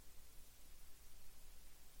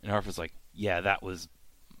 And Arthur's like, "Yeah, that was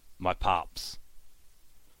my pops."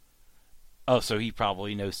 "Oh, so he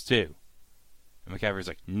probably knows too." And McCaffrey's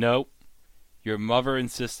like, "Nope. Your mother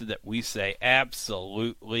insisted that we say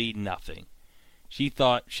absolutely nothing. She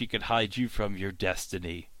thought she could hide you from your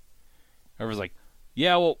destiny." Arthur's like,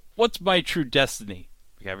 "Yeah, well, what's my true destiny?"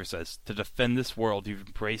 McCaffrey says, "To defend this world you've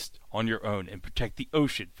embraced on your own and protect the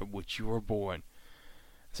ocean from which you were born."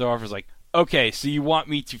 So Arthur's like, "Okay, so you want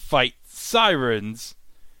me to fight sirens,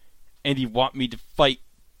 and you want me to fight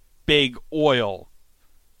big oil.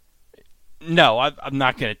 No, I'm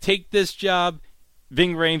not going to take this job.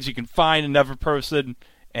 Ving Rhames, you can find another person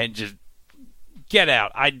and just get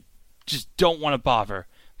out. I just don't want to bother."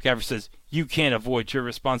 McCaffrey says, "You can't avoid your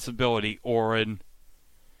responsibility, Orin.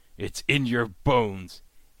 It's in your bones,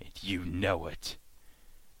 and you know it."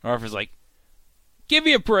 Arthur's like, "Give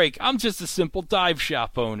me a break. I'm just a simple dive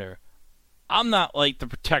shop owner. I'm not like the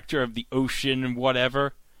protector of the ocean and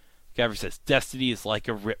whatever." McCaffrey says, "Destiny is like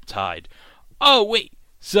a riptide." Oh, wait.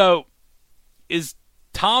 So, is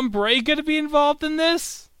Tom Bray going to be involved in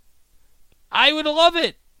this? I would love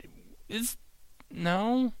it.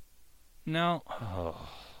 No. Oh.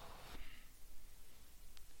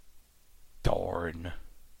 Darn.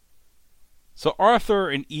 So Arthur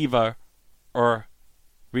and Eva are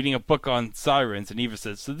reading a book on sirens, and Eva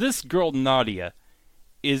says, "So this girl Nadia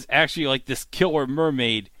is actually like this killer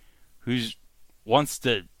mermaid who wants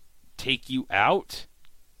to take you out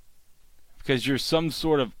because you're some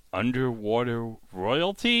sort of underwater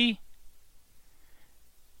royalty?"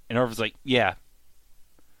 And Arthur's like, "Yeah."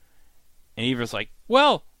 And Eva's like,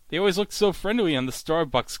 "Well, they always look so friendly on the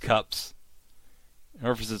Starbucks cups." And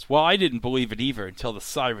Arthur says, "Well, I didn't believe it either until the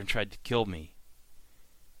siren tried to kill me.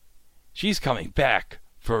 She's coming back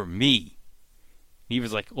for me." And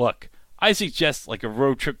Eva's like, "Look, I suggest like a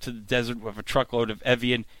road trip to the desert with a truckload of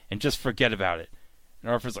Evian and just forget about it." And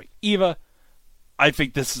Arthur's like, "Eva, I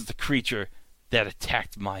think this is the creature that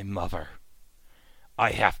attacked my mother.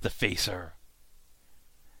 I have to face her."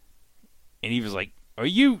 And Eva's like, "Are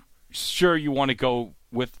you sure you want to go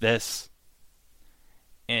with this?"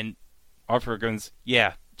 And Arthur goes,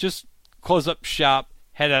 "Yeah, just close up shop,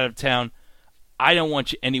 head out of town. I don't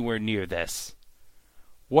want you anywhere near this.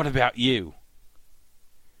 What about you?"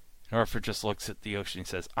 And Arthur just looks at the ocean and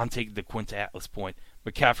says, "I'm taking the Quinta Atlas Point.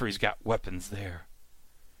 McCaffrey's got weapons there."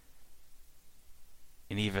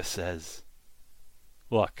 And Eva says,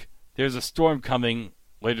 look, there's a storm coming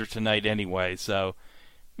later tonight anyway, so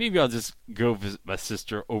maybe I'll just go visit my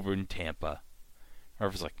sister over in Tampa.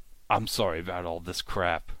 Harvey's like, I'm sorry about all this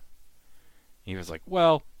crap. He was like,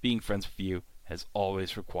 well, being friends with you has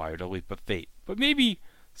always required a leap of faith. But maybe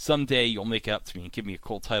someday you'll make it up to me and give me a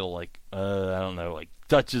cool title like, I don't know, like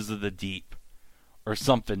Duchess of the Deep. Or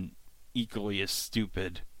something equally as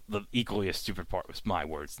stupid. The equally as stupid part was my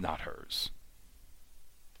words, not hers.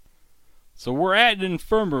 So we're at an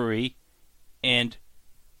infirmary, and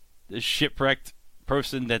the shipwrecked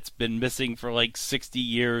person that's been missing for like 60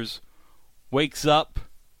 years wakes up,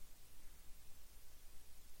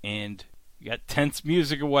 and you got tense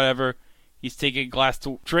music or whatever. He's taking a glass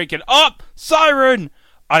to drink, and up! Siren!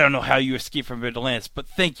 I don't know how you escaped from Atlantis, but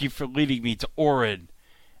thank you for leading me to Orin.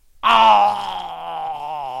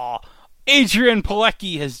 Ah! Adrian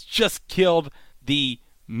Pilecki has just killed the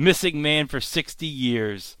missing man for 60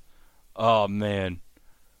 years. Oh, man.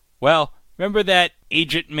 Well, remember that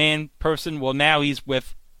agent man person? Well, now he's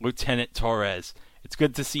with Lieutenant Torres. It's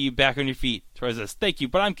good to see you back on your feet. Torres says, thank you,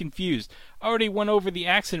 but I'm confused. I already went over the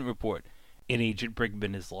accident report. And Agent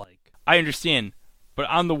Brigman is like, I understand, but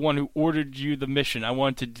I'm the one who ordered you the mission. I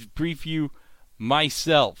wanted to debrief you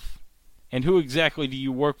myself. And who exactly do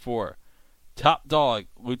you work for? Top dog,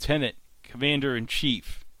 Lieutenant,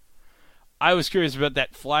 Commander-in-Chief. I was curious about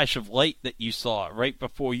that flash of light that you saw right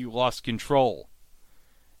before you lost control.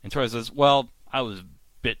 And Torres says, well, I was a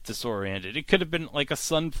bit disoriented. It could have been like a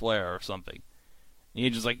sun flare or something. And the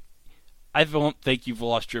agent's like, I don't think you've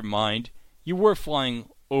lost your mind. You were flying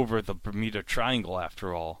over the Bermuda Triangle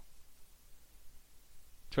after all.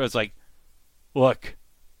 Torres like, look,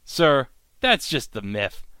 sir, that's just the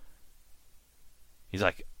myth. He's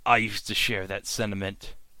like, I used to share that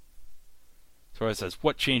sentiment. Torres says,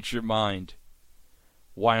 what changed your mind?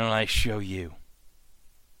 Why don't I show you?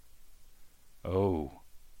 Oh,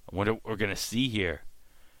 I wonder what we're going to see here.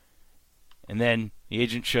 And then the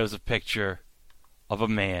agent shows a picture of a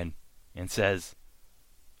man and says,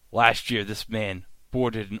 last year this man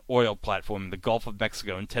boarded an oil platform in the Gulf of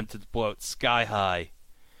Mexico and attempted to blow it sky high.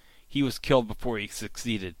 He was killed before he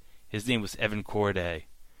succeeded. His name was Evan Corday.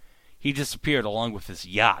 He disappeared along with his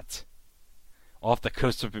yacht off the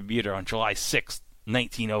coast of Bermuda on July 6th,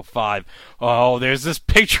 1905. Oh, there's this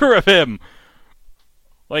picture of him!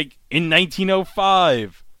 Like, in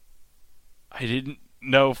 1905. I didn't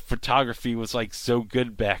know photography was, like, so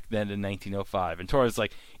good back then in 1905. And Torres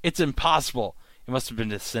like, it's impossible. It must have been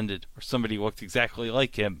descended, or somebody looked exactly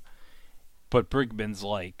like him. But Brigman's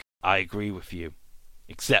like, I agree with you.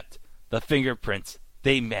 Except, the fingerprints,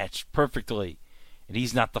 they matched perfectly. And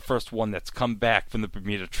he's not the first one that's come back from the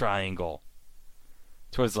Bermuda Triangle.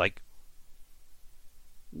 Torres like,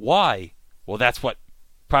 why? Well, that's what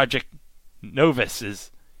Project Novus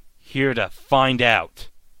is here to find out.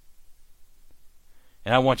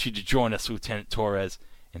 And I want you to join us, Lieutenant Torres,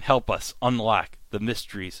 and help us unlock the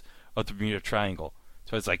mysteries of the Bermuda Triangle.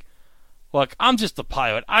 So it's like, look, I'm just a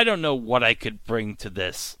pilot. I don't know what I could bring to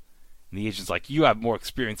this. And the agent's like, you have more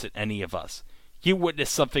experience than any of us. You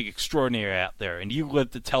witnessed something extraordinary out there, and you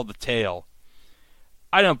lived to tell the tale.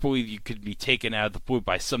 I don't believe you could be taken out of the blue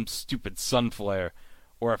by some stupid sun flare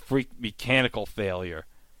or a freak mechanical failure.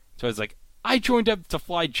 So I was like, I joined up to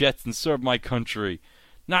fly jets and serve my country,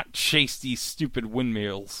 not chase these stupid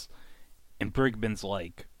windmills. And Brigman's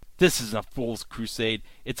like, this isn't a fool's crusade.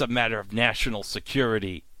 It's a matter of national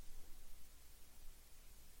security.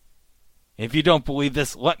 If you don't believe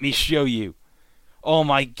this, let me show you. Oh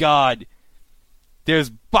my God. There's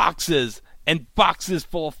boxes and boxes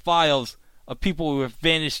full of files of people who have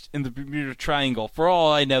vanished in the Bermuda Triangle. For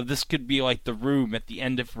all I know, this could be like the room at the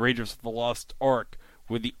end of Raiders of the Lost Ark,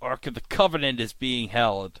 where the Ark of the Covenant is being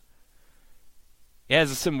held. It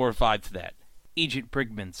has a similar vibe to that. Agent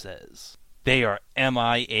Brigman says, they are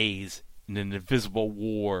MIAs in an invisible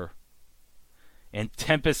war. And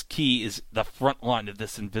Tempest Key is the front line of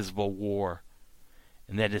this invisible war.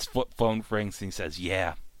 And then his flip phone rings and he says,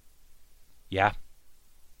 yeah. Yeah?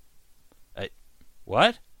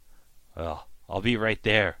 What? Well, I'll be right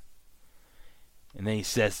there. And then he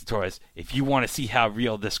says to Torres, if you want to see how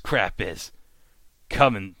real this crap is,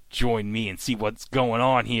 come and join me and see what's going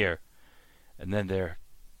on here. And then they're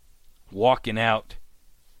walking out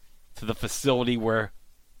to the facility where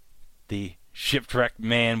the shipwrecked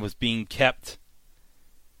man was being kept.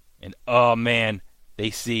 And oh man,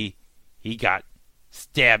 they see he got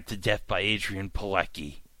stabbed to death by Adrian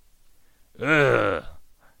Pilecki. Ugh,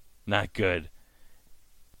 not good.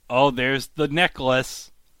 Oh, there's the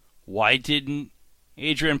necklace. Why didn't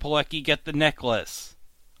Adrian Pilecki get the necklace?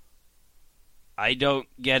 I don't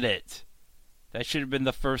get it. That should have been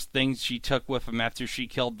the first thing she took with him after she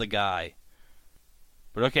killed the guy.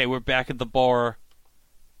 But okay, we're back at the bar.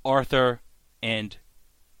 Arthur and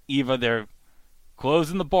Eva, they're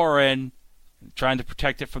closing the bar in, trying to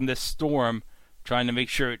protect it from this storm, trying to make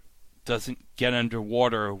sure it doesn't get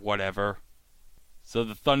underwater or whatever. So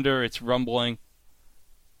the thunder, it's rumbling.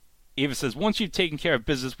 Eva says, once you've taken care of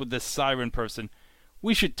business with this siren person,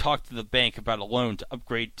 we should talk to the bank about a loan to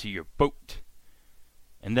upgrade to your boat.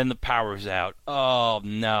 And then the power's out. Oh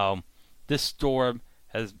no. This storm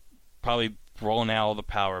has probably blown out all the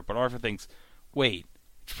power. But Arthur thinks, wait,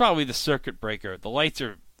 it's probably the circuit breaker. The lights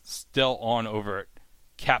are still on over at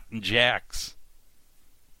Captain Jack's.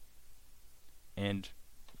 And,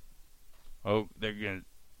 oh, they're going to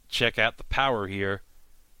check out the power here.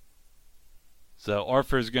 So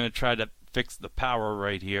Arthur's going to try to fix the power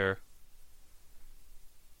right here.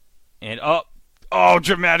 And, oh,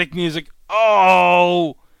 dramatic music.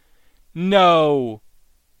 Oh, no.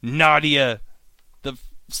 Nadia, the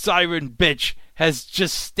siren bitch, has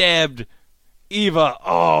just stabbed Eva.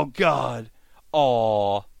 Oh, God.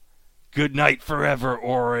 Oh, good night forever,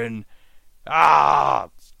 Oren. Ah,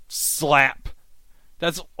 slap.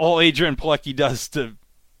 That's all Adrian Palicki does to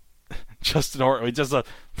Justin Hartley. Just a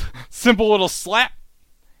simple little slap,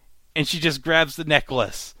 and she just grabs the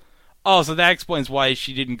necklace. Oh, so that explains why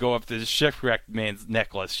she didn't go after the shipwrecked man's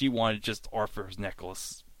necklace. She wanted just Arthur's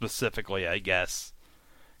necklace specifically, I guess.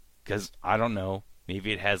 Because, I don't know,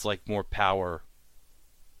 maybe it has, like, more power.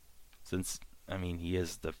 Since, I mean, he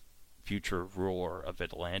is the future ruler of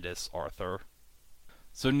Atlantis, Arthur.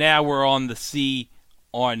 So now we're on the sea,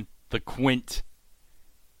 on the Quint.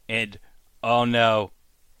 And, oh no,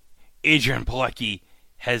 Adrian Palicki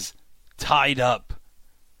has tied up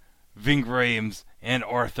Vingrames and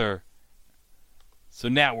Arthur. So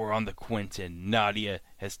now we're on the Quint, and Nadia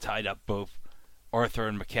has tied up both Arthur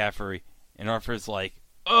and McCaffrey. And Arthur's like,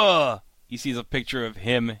 ugh! He sees a picture of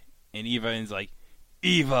him and Eva, and he's like,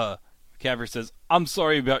 Eva! McCaffrey says, I'm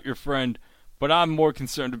sorry about your friend, but I'm more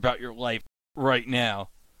concerned about your life right now.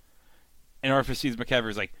 And Arthur sees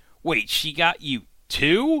McCaffrey's like, wait, she got you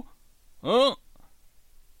too? Huh?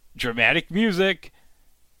 Dramatic music.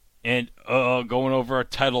 And, going over a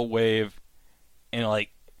tidal wave. And,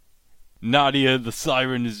 like, Nadia, the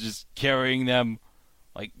siren, is just carrying them,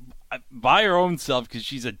 like, by her own self, because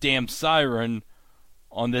she's a damn siren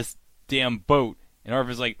on this damn boat. And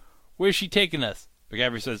Arthur's like, where's she taking us?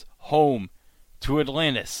 McCaffrey says, home, to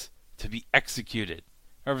Atlantis, to be executed.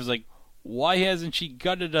 Arthur's like, why hasn't she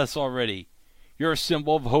gutted us already? You're a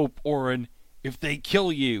symbol of hope, Oren. If they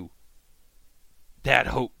kill you, that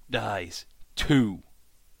hope dies, too.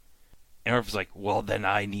 And Arthur's like, well, then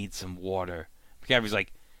I need some water. McCaffrey's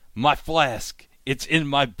like, my flask, it's in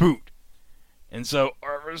my boot. And so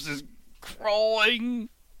Arthur's just crawling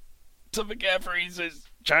to McCaffrey. He's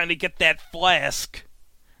just trying to get that flask.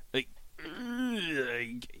 Like,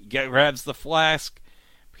 grabs the flask.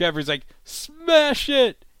 McCaffrey's like, smash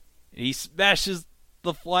it! And he smashes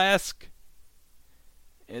the flask.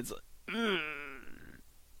 And it's like,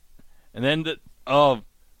 and then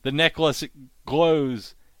the necklace, it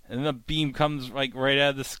glows. And the beam comes like right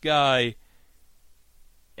out of the sky.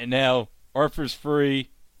 And now Arthur's free.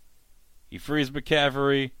 He frees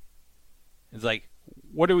McCaffrey. It's like,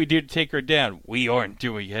 what do we do to take her down? We aren't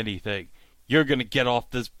doing anything. You're going to get off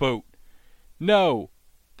this boat. No.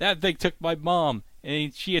 That thing took my mom.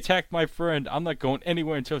 And she attacked my friend. I'm not going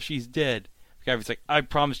anywhere until she's dead. McCaffrey's like, I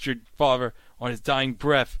promised your father on his dying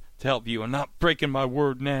breath to help you. I'm not breaking my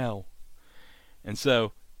word now. And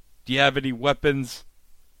so, do you have any weapons?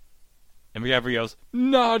 And McCaffrey goes,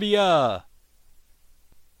 Nadia!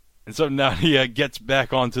 And so Nadia gets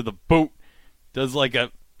back onto the boat, does like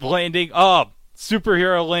a landing,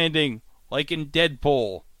 superhero landing, like in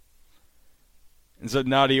Deadpool. And so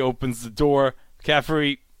Nadia opens the door,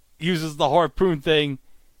 McCaffrey uses the harpoon thing,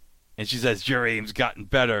 and she says, your aim's gotten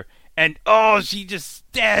better. And, she just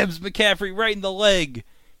stabs McCaffrey right in the leg.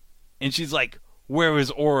 And she's like, where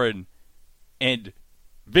is Oren? And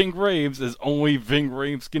Ving Rhames, as only Ving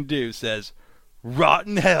Rhames can do, says,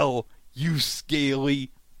 rotten hell, you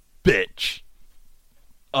scaly bitch.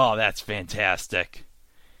 Oh, that's fantastic.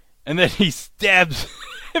 And then he stabs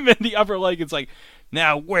him in the upper leg. It's like,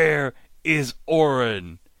 now where is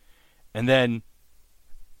Oren? And then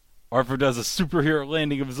Arthur does a superhero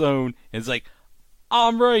landing of his own, and it's like,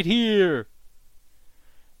 I'm right here.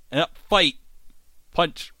 And up, fight.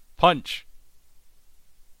 Punch, punch.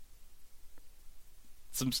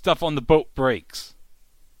 Some stuff on the boat breaks.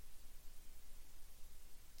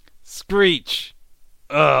 Screech.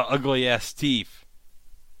 Ugly ass teeth.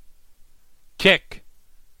 Kick.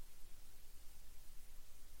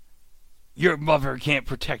 Your mother can't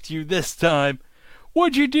protect you this time.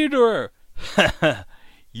 What'd you do to her?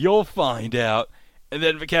 You'll find out. And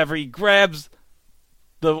then McCaffrey grabs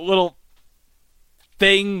the little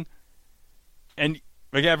thing, and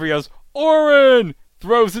McCaffrey goes, Oren!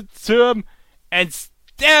 Throws it to him, and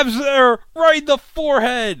stabs her right in the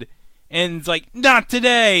forehead. And it's like, not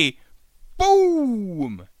today.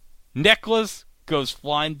 Boom! Necklace goes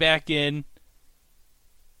flying back in.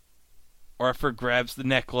 Arthur grabs the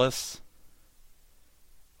necklace,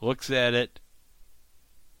 looks at it.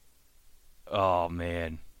 Oh,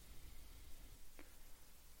 man.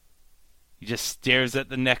 He just stares at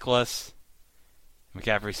the necklace.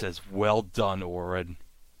 McCaffrey says, well done, Oren.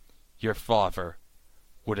 Your father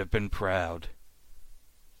would have been proud.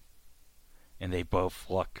 And they both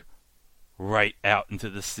look right out into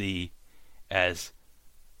the sea as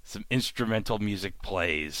some instrumental music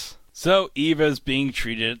plays. So Eva's being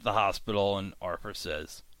treated at the hospital, and Arthur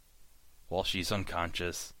says, while she's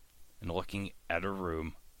unconscious and looking at her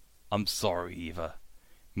room, I'm sorry, Eva.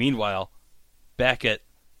 Meanwhile, back at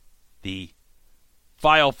the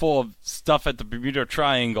file full of stuff at the Bermuda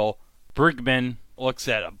Triangle, Brigman looks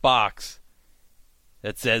at a box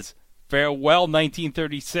that says, Farewell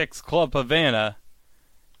 1936 Club Havana,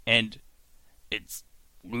 and it's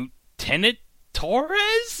Lieutenant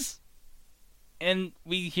Torres? And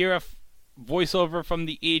we hear a voiceover from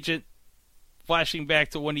the agent flashing back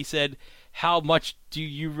to when he said, how much do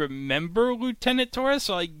you remember, Lieutenant Torres?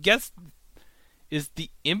 So I guess is the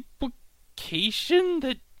implication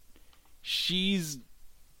that she's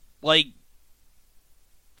like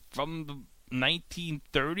from the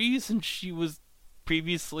 1930s and she was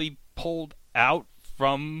previously pulled out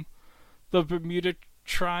from the Bermuda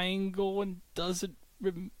Triangle and doesn't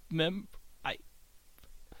remember.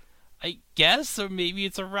 I guess, or maybe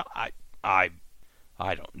it's I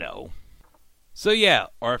don't know. So yeah,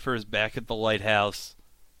 Arthur's back at the lighthouse,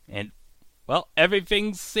 and well,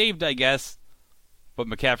 everything's saved, I guess. But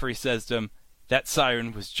McCaffrey says to him, that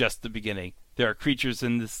siren was just the beginning. There are creatures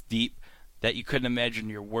in this deep that you couldn't imagine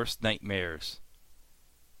your worst nightmares.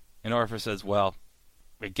 And Arthur says, well,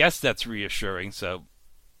 I guess that's reassuring, so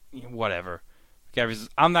whatever. McCaffrey says,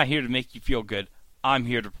 I'm not here to make you feel good. I'm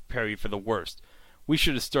here to prepare you for the worst. We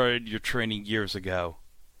should have started your training years ago.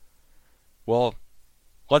 Well,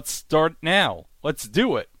 let's start now. Let's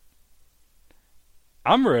do it.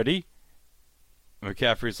 I'm ready.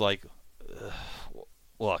 McCaffrey's like,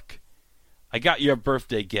 look, I got you a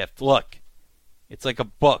birthday gift. Look, it's like a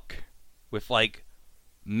book with like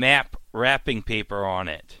map wrapping paper on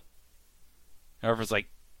it. Arthur's like,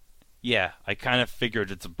 yeah, I kind of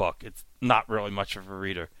figured it's a book. It's not really much of a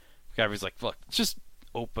reader. McCaffrey's like, look, just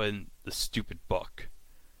open the stupid book.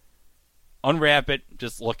 Unwrap it,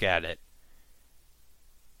 just look at it.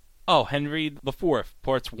 Oh, Henry IV,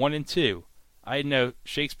 parts 1 and 2. I didn't know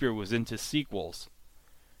Shakespeare was into sequels.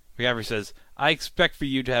 McCaffrey says, I expect for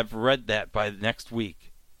you to have read that by next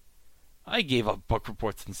week. I gave up book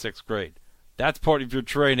reports in 6th grade. That's part of your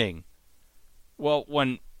training. Well,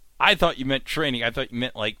 when I thought you meant training, I thought you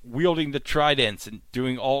meant like wielding the tridents and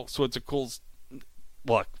doing all sorts of cool...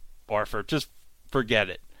 Look, Arthur, just forget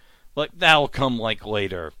it. Like, that'll come like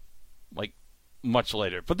later. Like, much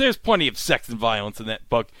later. But there's plenty of sex and violence in that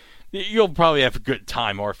book. You'll probably have a good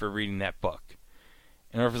time, Arthur, reading that book.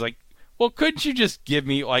 And Arthur's like, well, couldn't you just give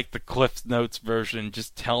me, like, the Cliff's Notes version?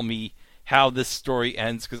 Just tell me how this story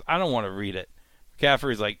ends, because I don't want to read it.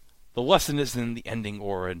 McCaffrey's like, the lesson isn't in the ending,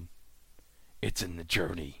 Oren. It's in the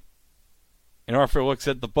journey. And Arthur looks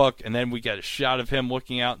at the book, and then we get a shot of him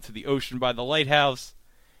looking out into the ocean by the lighthouse.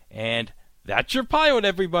 And that's your pilot,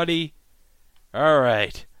 everybody. All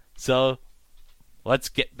right. So let's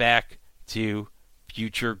get back to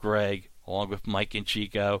future Greg, along with Mike and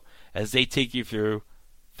Chico, as they take you through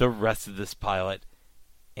the rest of this pilot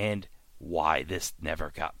and why this never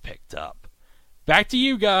got picked up. Back to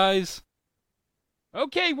you guys.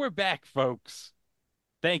 Okay, we're back, folks.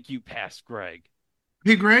 Thank you, past Greg.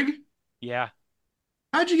 Hey, Greg, Yeah.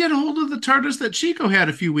 how'd you get a hold of the TARDIS that Chico had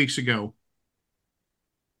a few weeks ago?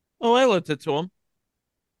 Oh, I lent it to him.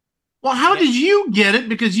 Well, how did you get it?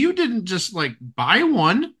 Because you didn't just, like, buy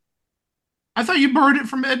one. I thought you borrowed it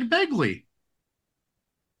from Ed Begley.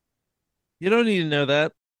 You don't need to know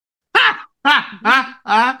that. Ha! Ha! Ha!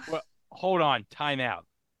 Ha! Well, hold on. Time out.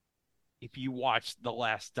 If you watched the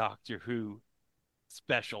last Doctor Who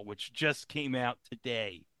special, which just came out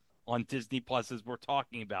today on Disney Plus, as we're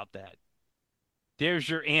talking about that, there's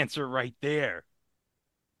your answer right there.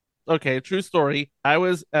 Okay, true story. I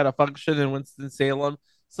was at a function in Winston-Salem.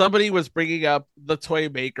 Somebody was bringing up the toy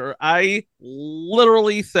maker. I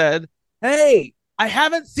literally said, hey, I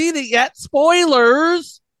haven't seen it yet.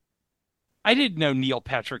 Spoilers. I didn't know Neil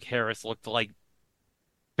Patrick Harris looked like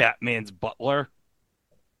Batman's butler.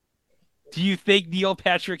 Do you think Neil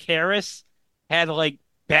Patrick Harris had like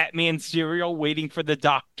Batman cereal waiting for the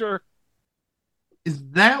doctor? Is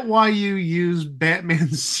that why you use Batman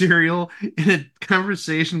cereal in a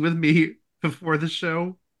conversation with me before the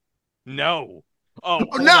show? No. Oh, Oh,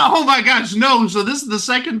 hold no! on. Oh my gosh, no! So this is the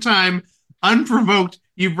second time, unprovoked,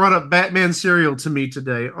 you brought up Batman cereal to me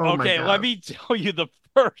today. Oh my Okay, let gosh! me tell you the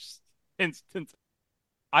first instance.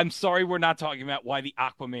 I'm sorry we're not talking about why the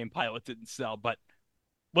Aquaman pilot didn't sell, but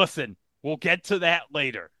listen, we'll get to that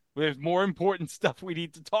later. There's more important stuff we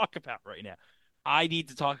need to talk about right now. I need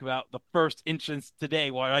to talk about the first instance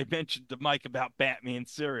today where I mentioned to Mike about Batman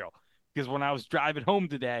cereal. Because when I was driving home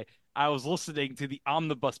today, I was listening to the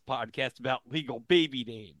Omnibus podcast about legal baby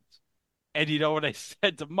names. And you know what I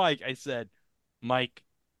said to Mike? I said, Mike,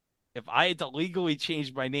 if I had to legally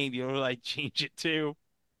change my name, you know what I'd change it to?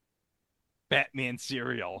 Batman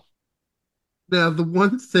cereal. Now, the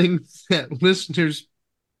one thing that listeners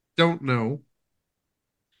don't know,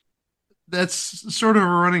 that's sort of a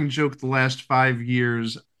running joke the last 5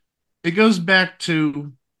 years. It goes back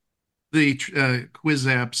to the quiz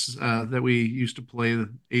apps that we used to play, the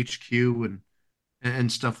HQ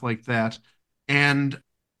and stuff like that. And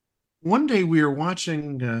one day we were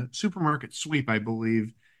watching Supermarket Sweep, I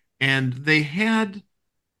believe, and they had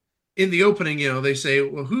in the opening, they say,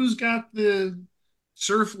 "Well, who's got the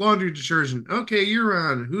Surf laundry detergent? Okay, you're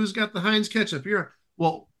on. Who's got the Heinz ketchup? You're on."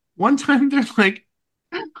 Well, one time they're like,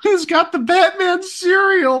 "Who's got the Batman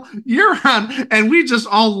cereal? You're on," and we just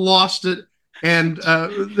all lost it. And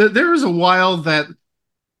there was a while that,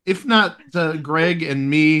 if not Greg and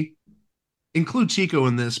me, include Chico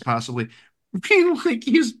in this possibly, being like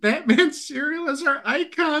use Batman cereal as our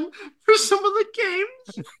icon for some of the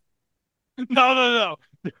games. No, no,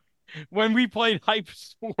 no. When we played Hype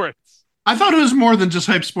Sports, I thought it was more than just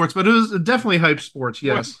Hype Sports, but it was definitely Hype Sports.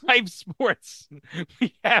 when Yes. Hype Sports,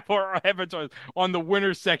 we have our avatars on the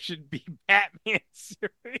winner section be Batman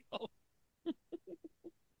cereal.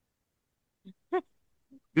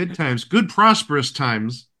 Good times, good prosperous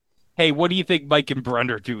times. Hey, what do you think Mike and Brent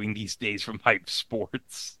are doing these days from Hype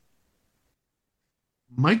Sports?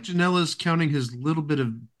 Mike Janela's counting his little bit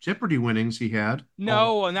of Jeopardy winnings he had.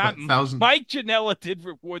 No, not thousand. Mike Janela did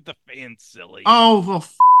reward the fans, silly. Oh well,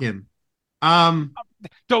 him.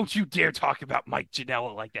 Don't you dare talk about Mike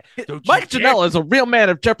Janela like that. Don't Mike you dare. Janela is a real man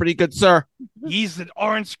of Jeopardy, good sir. He's an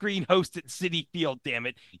orange screen host at City Field, damn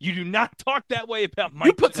it. You do not talk that way about Mike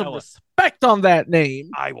You put some Janela. respect on that name.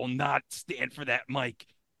 I will not stand for that, Mike.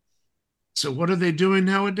 So what are they doing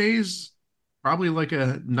nowadays? Probably like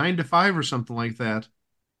a 9 to 5 or something like that.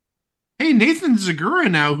 Hey, Nathan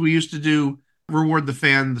Zagura now, who used to do Reward the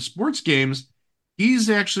Fan, the sports games,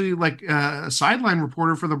 he's actually like a sideline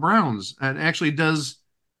reporter for the Browns and actually does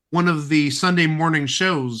one of the Sunday morning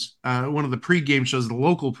shows, one of the pregame shows, the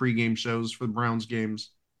local pregame shows for the Browns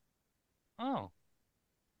games. Oh,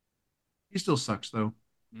 He still sucks, though.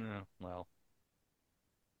 no, well.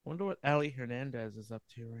 Wonder what Ali Hernandez is up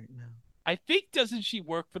to right now. I think, doesn't she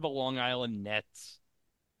work for the Long Island Nets?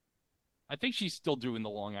 I think she's still doing the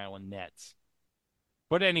Long Island Nets.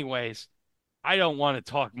 But anyways, I don't want to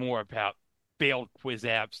talk more about failed quiz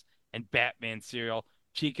apps and Batman cereal.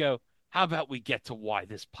 Chico, how about we get to why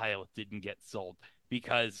this pilot didn't get sold?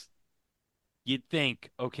 Because you'd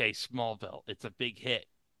think, okay, Smallville, it's a big hit.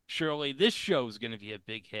 Surely this show is going to be a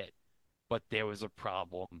big hit. But there was a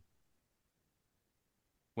problem.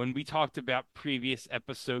 When we talked about previous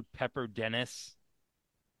episode Pepper Dennis,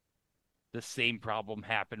 the same problem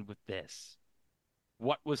happened with this.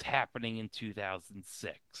 What was happening in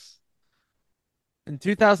 2006? In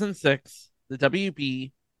 2006, the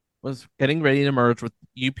WB was getting ready to merge with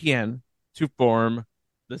UPN to form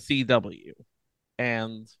the CW.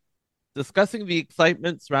 And discussing the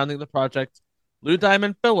excitement surrounding the project, Lou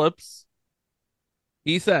Diamond Phillips,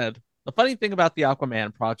 he said, "The funny thing about the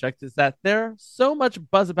Aquaman project is that there's so much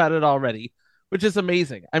buzz about it already, which is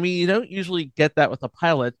amazing. I mean, you don't usually get that with a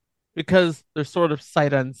pilot because they're sort of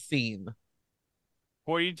sight unseen."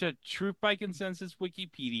 According to Truth by Consensus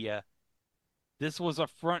Wikipedia, this was a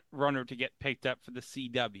front runner to get picked up for the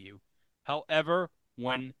CW. However,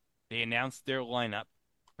 when they announced their lineup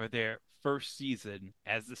for their first season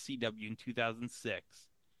as the CW in 2006,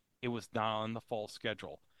 it was not on the fall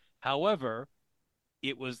schedule. However,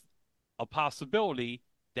 it was a possibility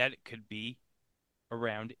that it could be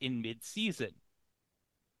around in mid-season.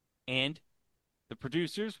 And the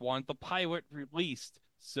producers wanted the pilot released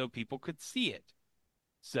so people could see it.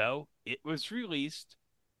 So it was released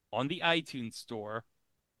on the iTunes store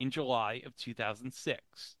in July of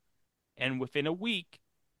 2006. And within a week,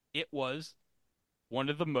 It was one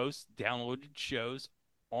of the most downloaded shows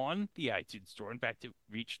on the iTunes Store. In fact, it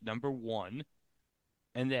reached #1.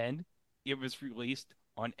 And then it was released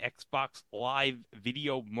on Xbox Live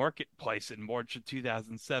Video Marketplace in March of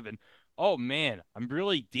 2007. Oh man, I'm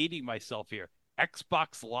really dating myself here.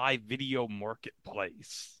 Xbox Live Video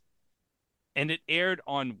Marketplace. And it aired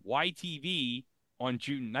on YTV on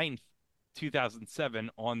June 9th,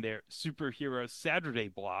 2007 on their Superhero Saturday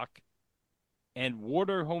block. And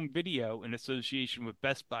Warner Home Video, in association with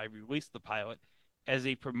Best Buy, released the pilot as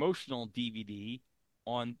a promotional DVD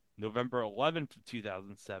on November 11th of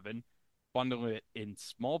 2007, bundling it in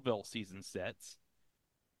Smallville season sets.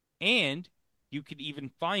 And you could even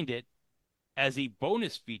find it as a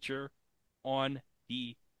bonus feature on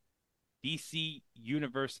the DC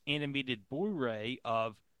Universe animated Blu-ray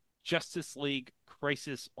of Justice League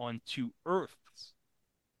Crisis on Two Earths.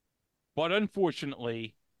 But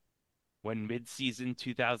unfortunately, when mid-season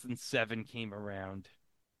 2007 came around,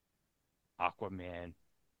 Aquaman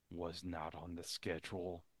was not on the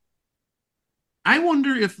schedule. I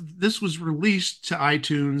wonder if this was released to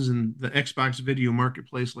iTunes and the Xbox Video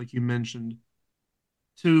Marketplace, like you mentioned,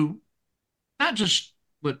 to not just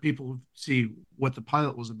let people see what the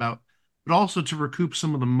pilot was about, but also to recoup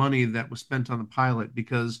some of the money that was spent on the pilot,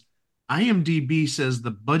 because IMDb says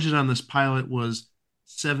the budget on this pilot was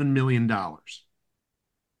 $7 million.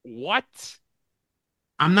 What?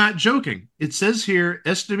 I'm not joking. It says here,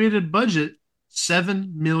 estimated budget,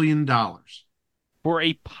 $7 million. For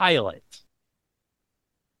a pilot.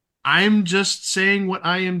 I'm just saying what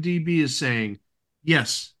IMDb is saying.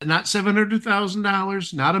 Yes, not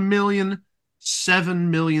 $700,000, not $1 million, $7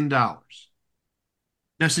 million.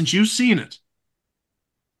 Now, since you've seen it,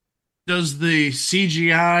 does the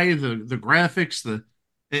CGI, the graphics,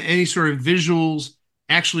 any sort of visuals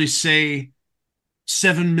actually say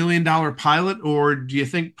 $7 million pilot, or do you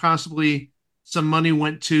think possibly some money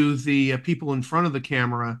went to the people in front of the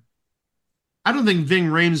camera? I don't think Ving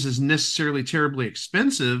Rhames is necessarily terribly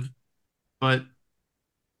expensive, but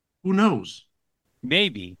who knows?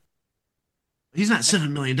 Maybe. He's not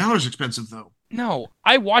 $7 million expensive, though. No,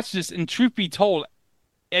 I watched this, and truth be told,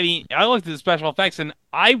 I mean, I looked at the special effects, and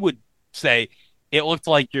I would say it looked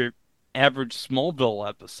like your average Smallville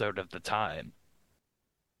episode of the time.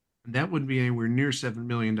 And that wouldn't be anywhere near $7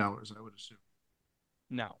 million, I would assume.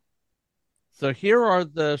 No. So here are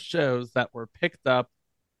the shows that were picked up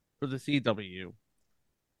for the CW.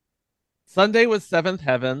 Sunday was Seventh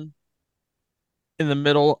Heaven, in the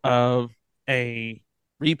middle of a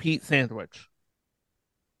repeat sandwich.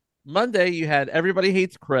 Monday, you had Everybody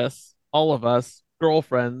Hates Chris, All of Us,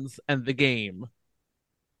 Girlfriends, and The Game.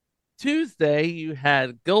 Tuesday, you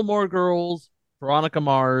had Gilmore Girls, Veronica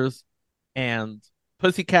Mars, and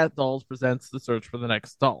Pussycat Dolls Presents The Search for the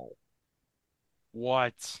Next Doll.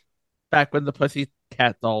 What? Back when the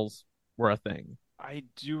Pussycat Dolls were a thing. I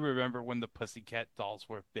do remember when the Pussycat Dolls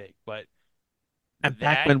were big, but and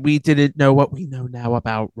back when we didn't know what we know now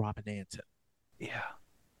about Robin Anton. Yeah.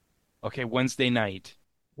 Okay, Wednesday night.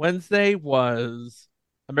 Wednesday was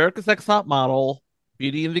America's Next Top Model,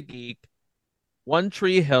 Beauty and the Geek, One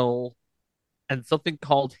Tree Hill, and something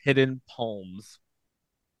called Hidden Poems.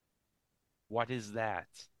 What is that?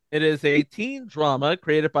 It is a teen drama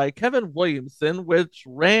created by Kevin Williamson, which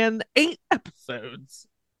ran 8 episodes.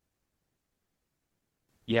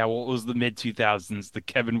 Yeah, well, it was the mid-2000s. The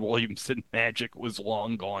Kevin Williamson magic was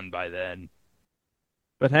long gone by then.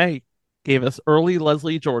 But hey, gave us early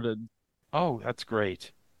Leslie Jordan. Oh, that's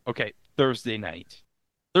great. Okay, Thursday night.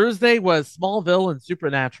 Thursday was Smallville and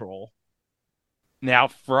Supernatural. Now,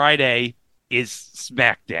 Friday is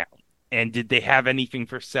SmackDown. And did they have anything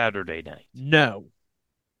for Saturday night? No.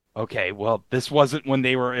 Okay, well, this wasn't when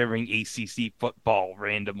they were airing ACC football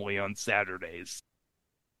randomly on Saturdays.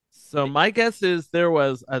 So my guess is there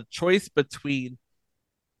was a choice between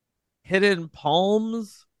Hidden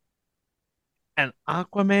Palms and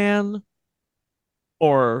Aquaman,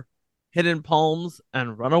 or Hidden Palms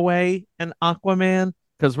and Runaway and Aquaman,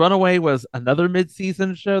 because Runaway was another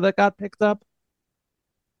mid-season show that got picked up.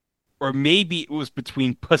 Or maybe it was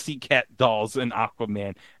between Pussycat Dolls and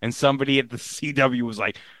Aquaman, and somebody at the CW was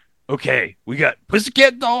like, okay, we got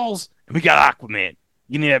Pussycat Dolls and we got Aquaman.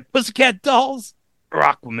 You need to have Pussycat Dolls or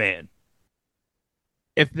Aquaman.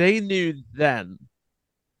 If they knew then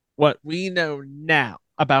what we know now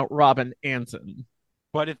about Robin Anton.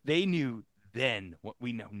 But if they knew then what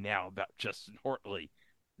we know now about Justin Hortley,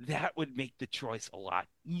 that would make the choice a lot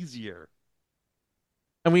easier.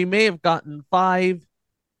 And we may have gotten 5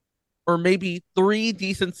 or maybe 3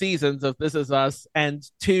 decent seasons of This Is Us and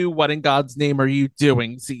 2 What in God's Name Are You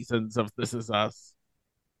Doing seasons of This Is Us.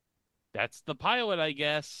 That's the pilot, I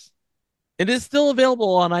guess. It is still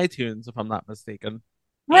available on iTunes, if I'm not mistaken.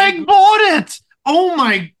 Greg bought it. Oh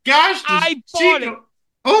my gosh! I bought it.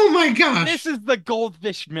 Oh my gosh! This is the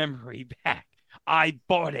goldfish memory back. I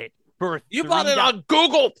bought it for You bought it on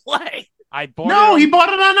Google Play. I bought no, it. He bought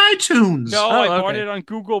it on iTunes. No, I bought it on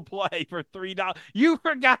Google Play for $3. You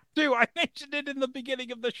forgot to. I mentioned it in the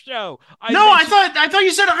beginning of the show. I thought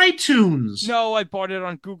you said iTunes. No, I bought it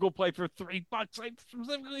on Google Play for $3. I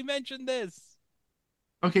specifically mentioned this.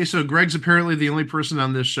 Okay, so Greg's apparently the only person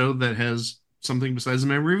on this show that has something besides the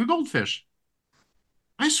memory of a goldfish.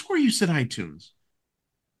 I swear you said iTunes.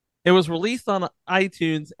 It was released on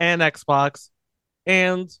iTunes and Xbox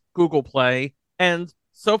and Google Play, and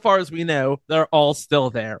so far as we know, they're all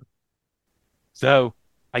still there. So,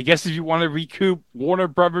 I guess if you want to recoup Warner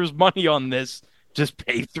Brothers money on this, just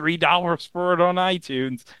pay $3 for it on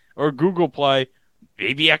iTunes or Google Play.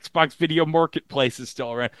 Maybe Xbox Video Marketplace is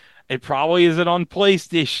still around. It probably isn't on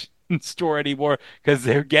PlayStation Store anymore because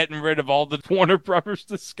they're getting rid of all the Warner Brothers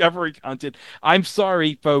Discovery content. I'm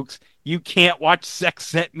sorry, folks. You can't watch Sex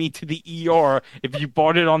Sent Me to the ER if you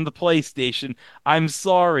bought it on the PlayStation. I'm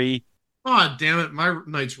sorry. Oh, damn it. My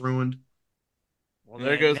night's ruined. Well,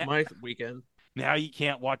 there goes my weekend. Now you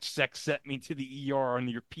can't watch Sex Sent Me to the ER on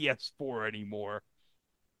your PS4 anymore.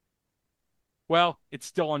 Well, it's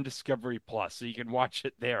still on Discovery Plus, so you can watch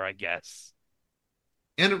it there, I guess.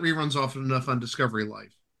 And it reruns often enough on Discovery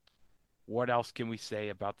Life. What else can we say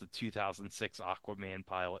about the 2006 Aquaman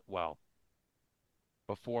pilot? Well,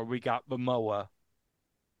 before we got Momoa,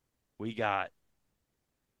 we got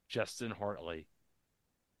Justin Hartley.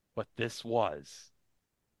 But this was,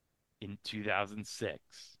 in 2006,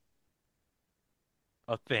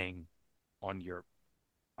 a thing on your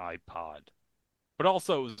iPod. But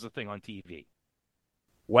also it was a thing on TV.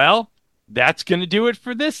 Well, that's going to do it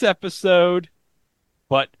for this episode.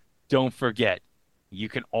 But don't forget, you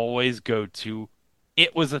can always go to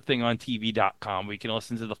itwasathingontv.com. We can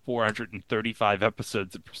listen to the 435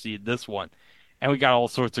 episodes that precede this one. And we got all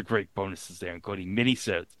sorts of great bonuses there, including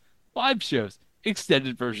minisodes, live shows,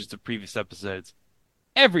 extended versions of previous episodes,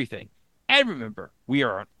 everything. And remember, we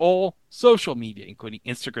are on all social media, including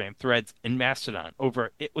Instagram, Threads, and Mastodon over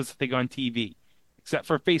at It Was a Thing on TV. Except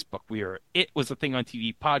for Facebook, we are It Was a Thing on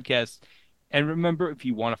TV podcast. And remember, if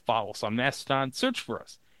you want to follow us on Mastodon, search for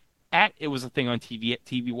us at It Was a Thing on TV at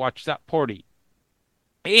TVWatch.party.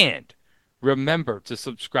 And remember to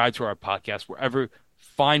subscribe to our podcast wherever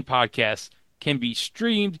fine podcasts can be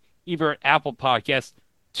streamed, either at Apple Podcasts,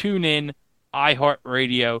 TuneIn,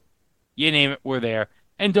 iHeartRadio, you name it, we're there.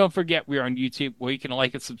 And don't forget, we're on YouTube, where you can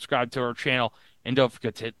like and subscribe to our channel. And don't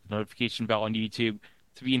forget to hit the notification bell on YouTube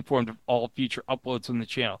to be informed of all future uploads on the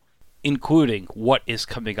channel, including what is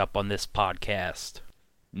coming up on this podcast.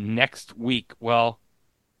 Next week, well,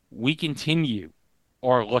 we continue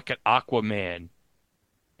our look at Aquaman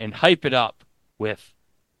and hype it up with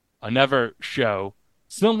another show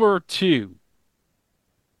similar to,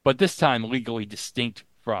 but this time legally distinct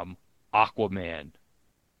from, Aquaman.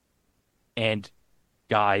 And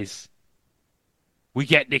guys, we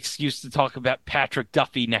get an excuse to talk about Patrick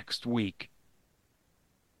Duffy next week.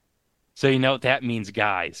 So you know what that means,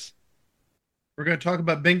 guys. We're going to talk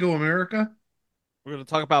about Bingo America. We're going to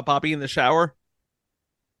talk about Bobby in the shower.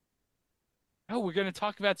 Oh, we're going to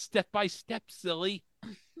talk about Step by Step, silly.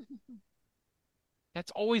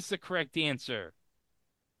 That's always the correct answer.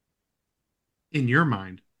 In your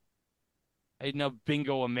mind. I didn't know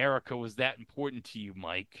Bingo America was that important to you,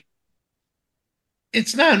 Mike.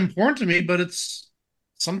 It's not important to me, but it's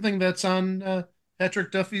something that's on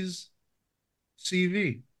Patrick Duffy's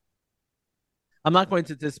CV. I'm not going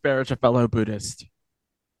to disparage a fellow Buddhist.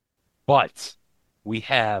 But we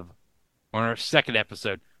have, on our second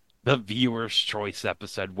episode, the viewer's choice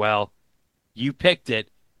episode. Well, you picked it,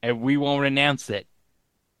 and we won't announce it.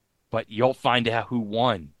 But you'll find out who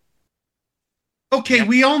won. Okay,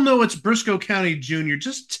 we all know it's Briscoe County Jr.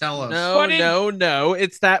 Just tell us. No.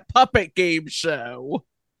 It's that puppet game show.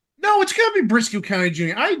 No, it's got to be Briscoe County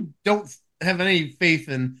Jr. I don't have any faith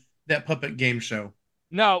in that puppet game show.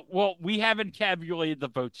 No, well, we haven't tabulated the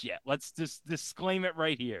votes yet. Let's just disclaim it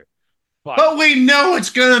right here. But we know it's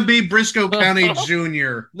going to be Briscoe County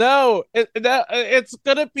Jr. No, it's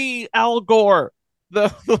going to be Al Gore.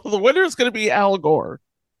 The winner is going to be Al Gore.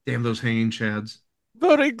 Damn those hanging chads.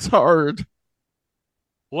 Voting's hard.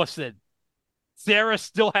 Listen, Sarah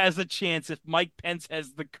still has a chance if Mike Pence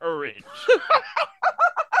has the courage.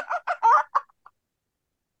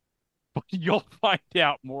 But you'll find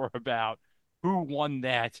out more about who won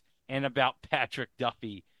that and about Patrick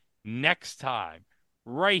Duffy next time,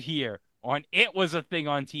 right here on It Was a Thing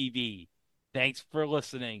on TV. Thanks for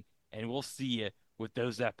listening, and we'll see you with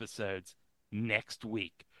those episodes next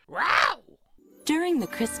week. Wow! During the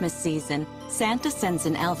Christmas season, Santa sends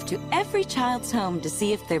an elf to every child's home to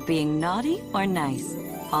see if they're being naughty or nice.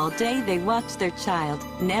 All day they watch their child,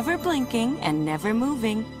 never blinking and never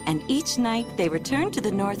moving, and each night they return to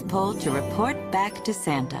the North Pole to report back to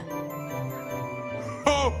Santa.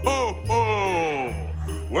 Ho, ho, ho!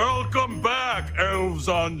 Welcome back, elves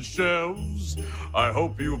on shelves. I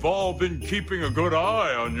hope you've all been keeping a good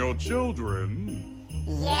eye on your children.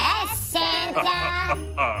 Yes, Santa.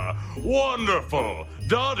 Wonderful.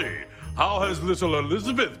 Dottie, how has little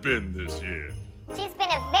Elizabeth been this year? She's been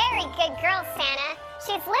a very good girl, Santa.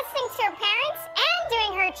 She's listening to her parents and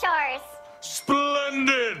doing her chores.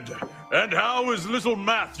 Splendid! And how is little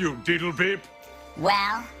Matthew, Diddlepeep?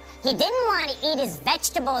 Well, he didn't want to eat his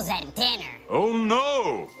vegetables at dinner. Oh,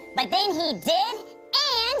 no! But then he did,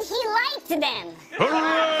 and he liked them.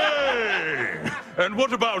 Hooray! And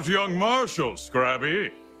what about young Marshall,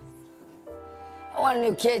 Scrabby? I want a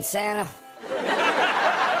new kid, Santa.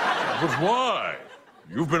 But why?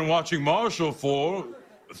 You've been watching Marshall for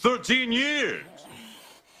 13 years.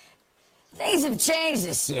 Things have changed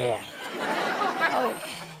this year. Oh,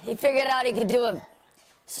 he figured out he could do a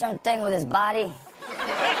certain thing with his body.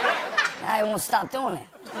 Now he won't stop doing it.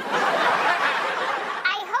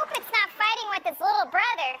 I hope it's not fighting with his little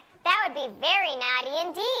brother. That would be very naughty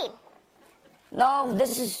indeed. No,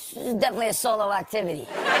 this is definitely a solo activity.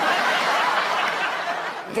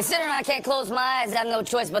 Considering I can't close my eyes, I have no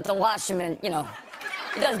choice but to watch him, and, he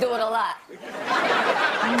does do it a lot.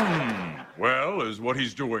 Well, is what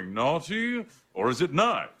he's doing naughty, or is it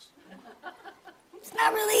nice? It's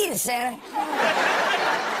not really either, Santa.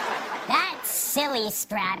 That's silly,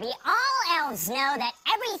 Scrabby. All elves know that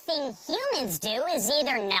everything humans do is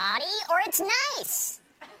either naughty or it's nice.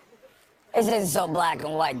 This isn't so black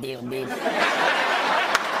and white, Beep.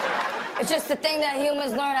 It's just the thing that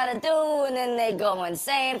humans learn how to do, and then they go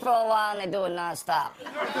insane for a while, and they do it nonstop.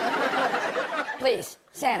 Please,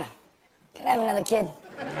 Santa, can I have another kid?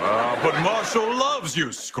 But Marshall loves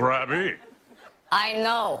you, Scrabby. I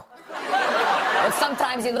know. But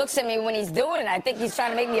sometimes he looks at me when he's doing it, I think he's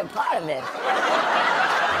trying to make me a part of it.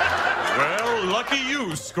 Well, lucky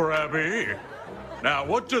you, Scrabby. Now,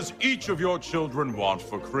 what does each of your children want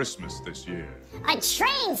for Christmas this year? A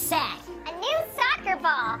train set. A new soccer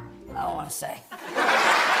ball. I don't want to say.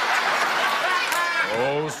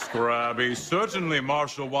 Oh, Scrabby, certainly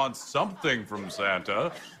Marshall wants something from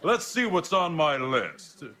Santa. Let's see what's on my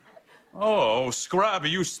list. Oh, Scrabby,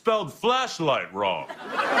 you spelled flashlight wrong.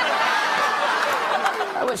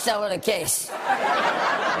 I wish that were the case.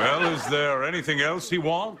 Well, is there anything else he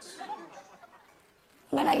wants?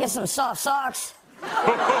 Man, I get some soft socks.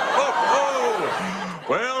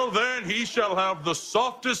 Well, then he shall have the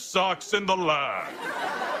softest socks in the land.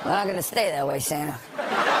 I'm not gonna stay that way, Santa.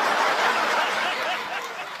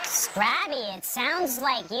 Scrabby, it sounds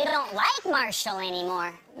like you don't like Marshall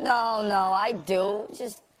anymore. No, I do.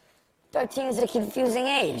 Just 13 is a confusing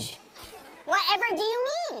age. Whatever do you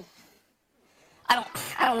mean? I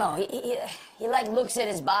don't know. He like looks at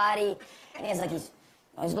his body, and he has like his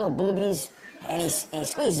little boobies, and he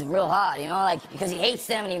squeezes real hard, because he hates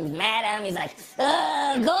them and he's mad at him. He's like, go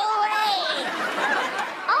away!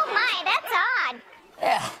 Oh my, that's odd.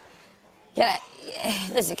 Yeah.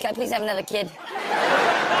 Listen, can I please have another kid?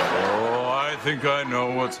 Oh, I think I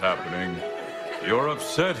know what's happening. You're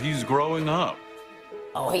upset he's growing up.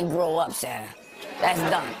 Oh, he grew up, Santa. That's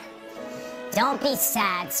done. Don't be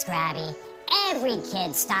sad, Scrabby. Every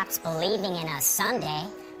kid stops believing in us someday,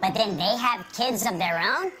 but then they have kids of their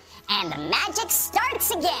own, and the magic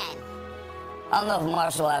starts again. I don't know if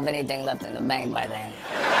Marshall will have anything left in the bank by then.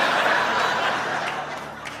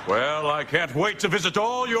 Well, I can't wait to visit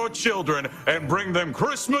all your children and bring them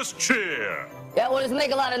Christmas cheer. Yeah, well, just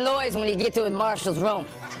make a lot of noise when you get to Marshall's room.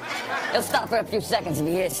 He'll stop for a few seconds if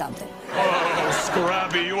he hears something. Oh,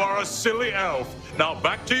 Scrabby, you are a silly elf. Now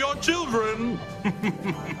back to your children.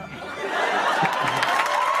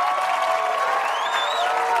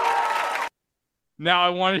 Now I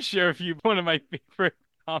want to share with you one of my favorite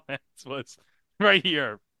comments was right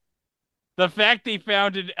here. The fact they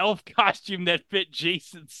found an elf costume that fit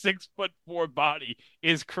Jason's 6'4" body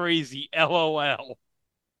is crazy. LOL.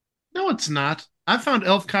 No, it's not. I found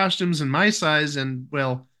elf costumes in my size, and,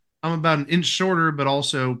 well, I'm about an inch shorter, but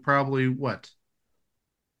also probably,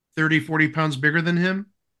 30, 40 pounds bigger than him?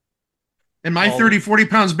 And my 30, 40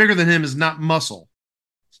 pounds bigger than him is not muscle.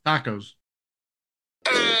 It's tacos.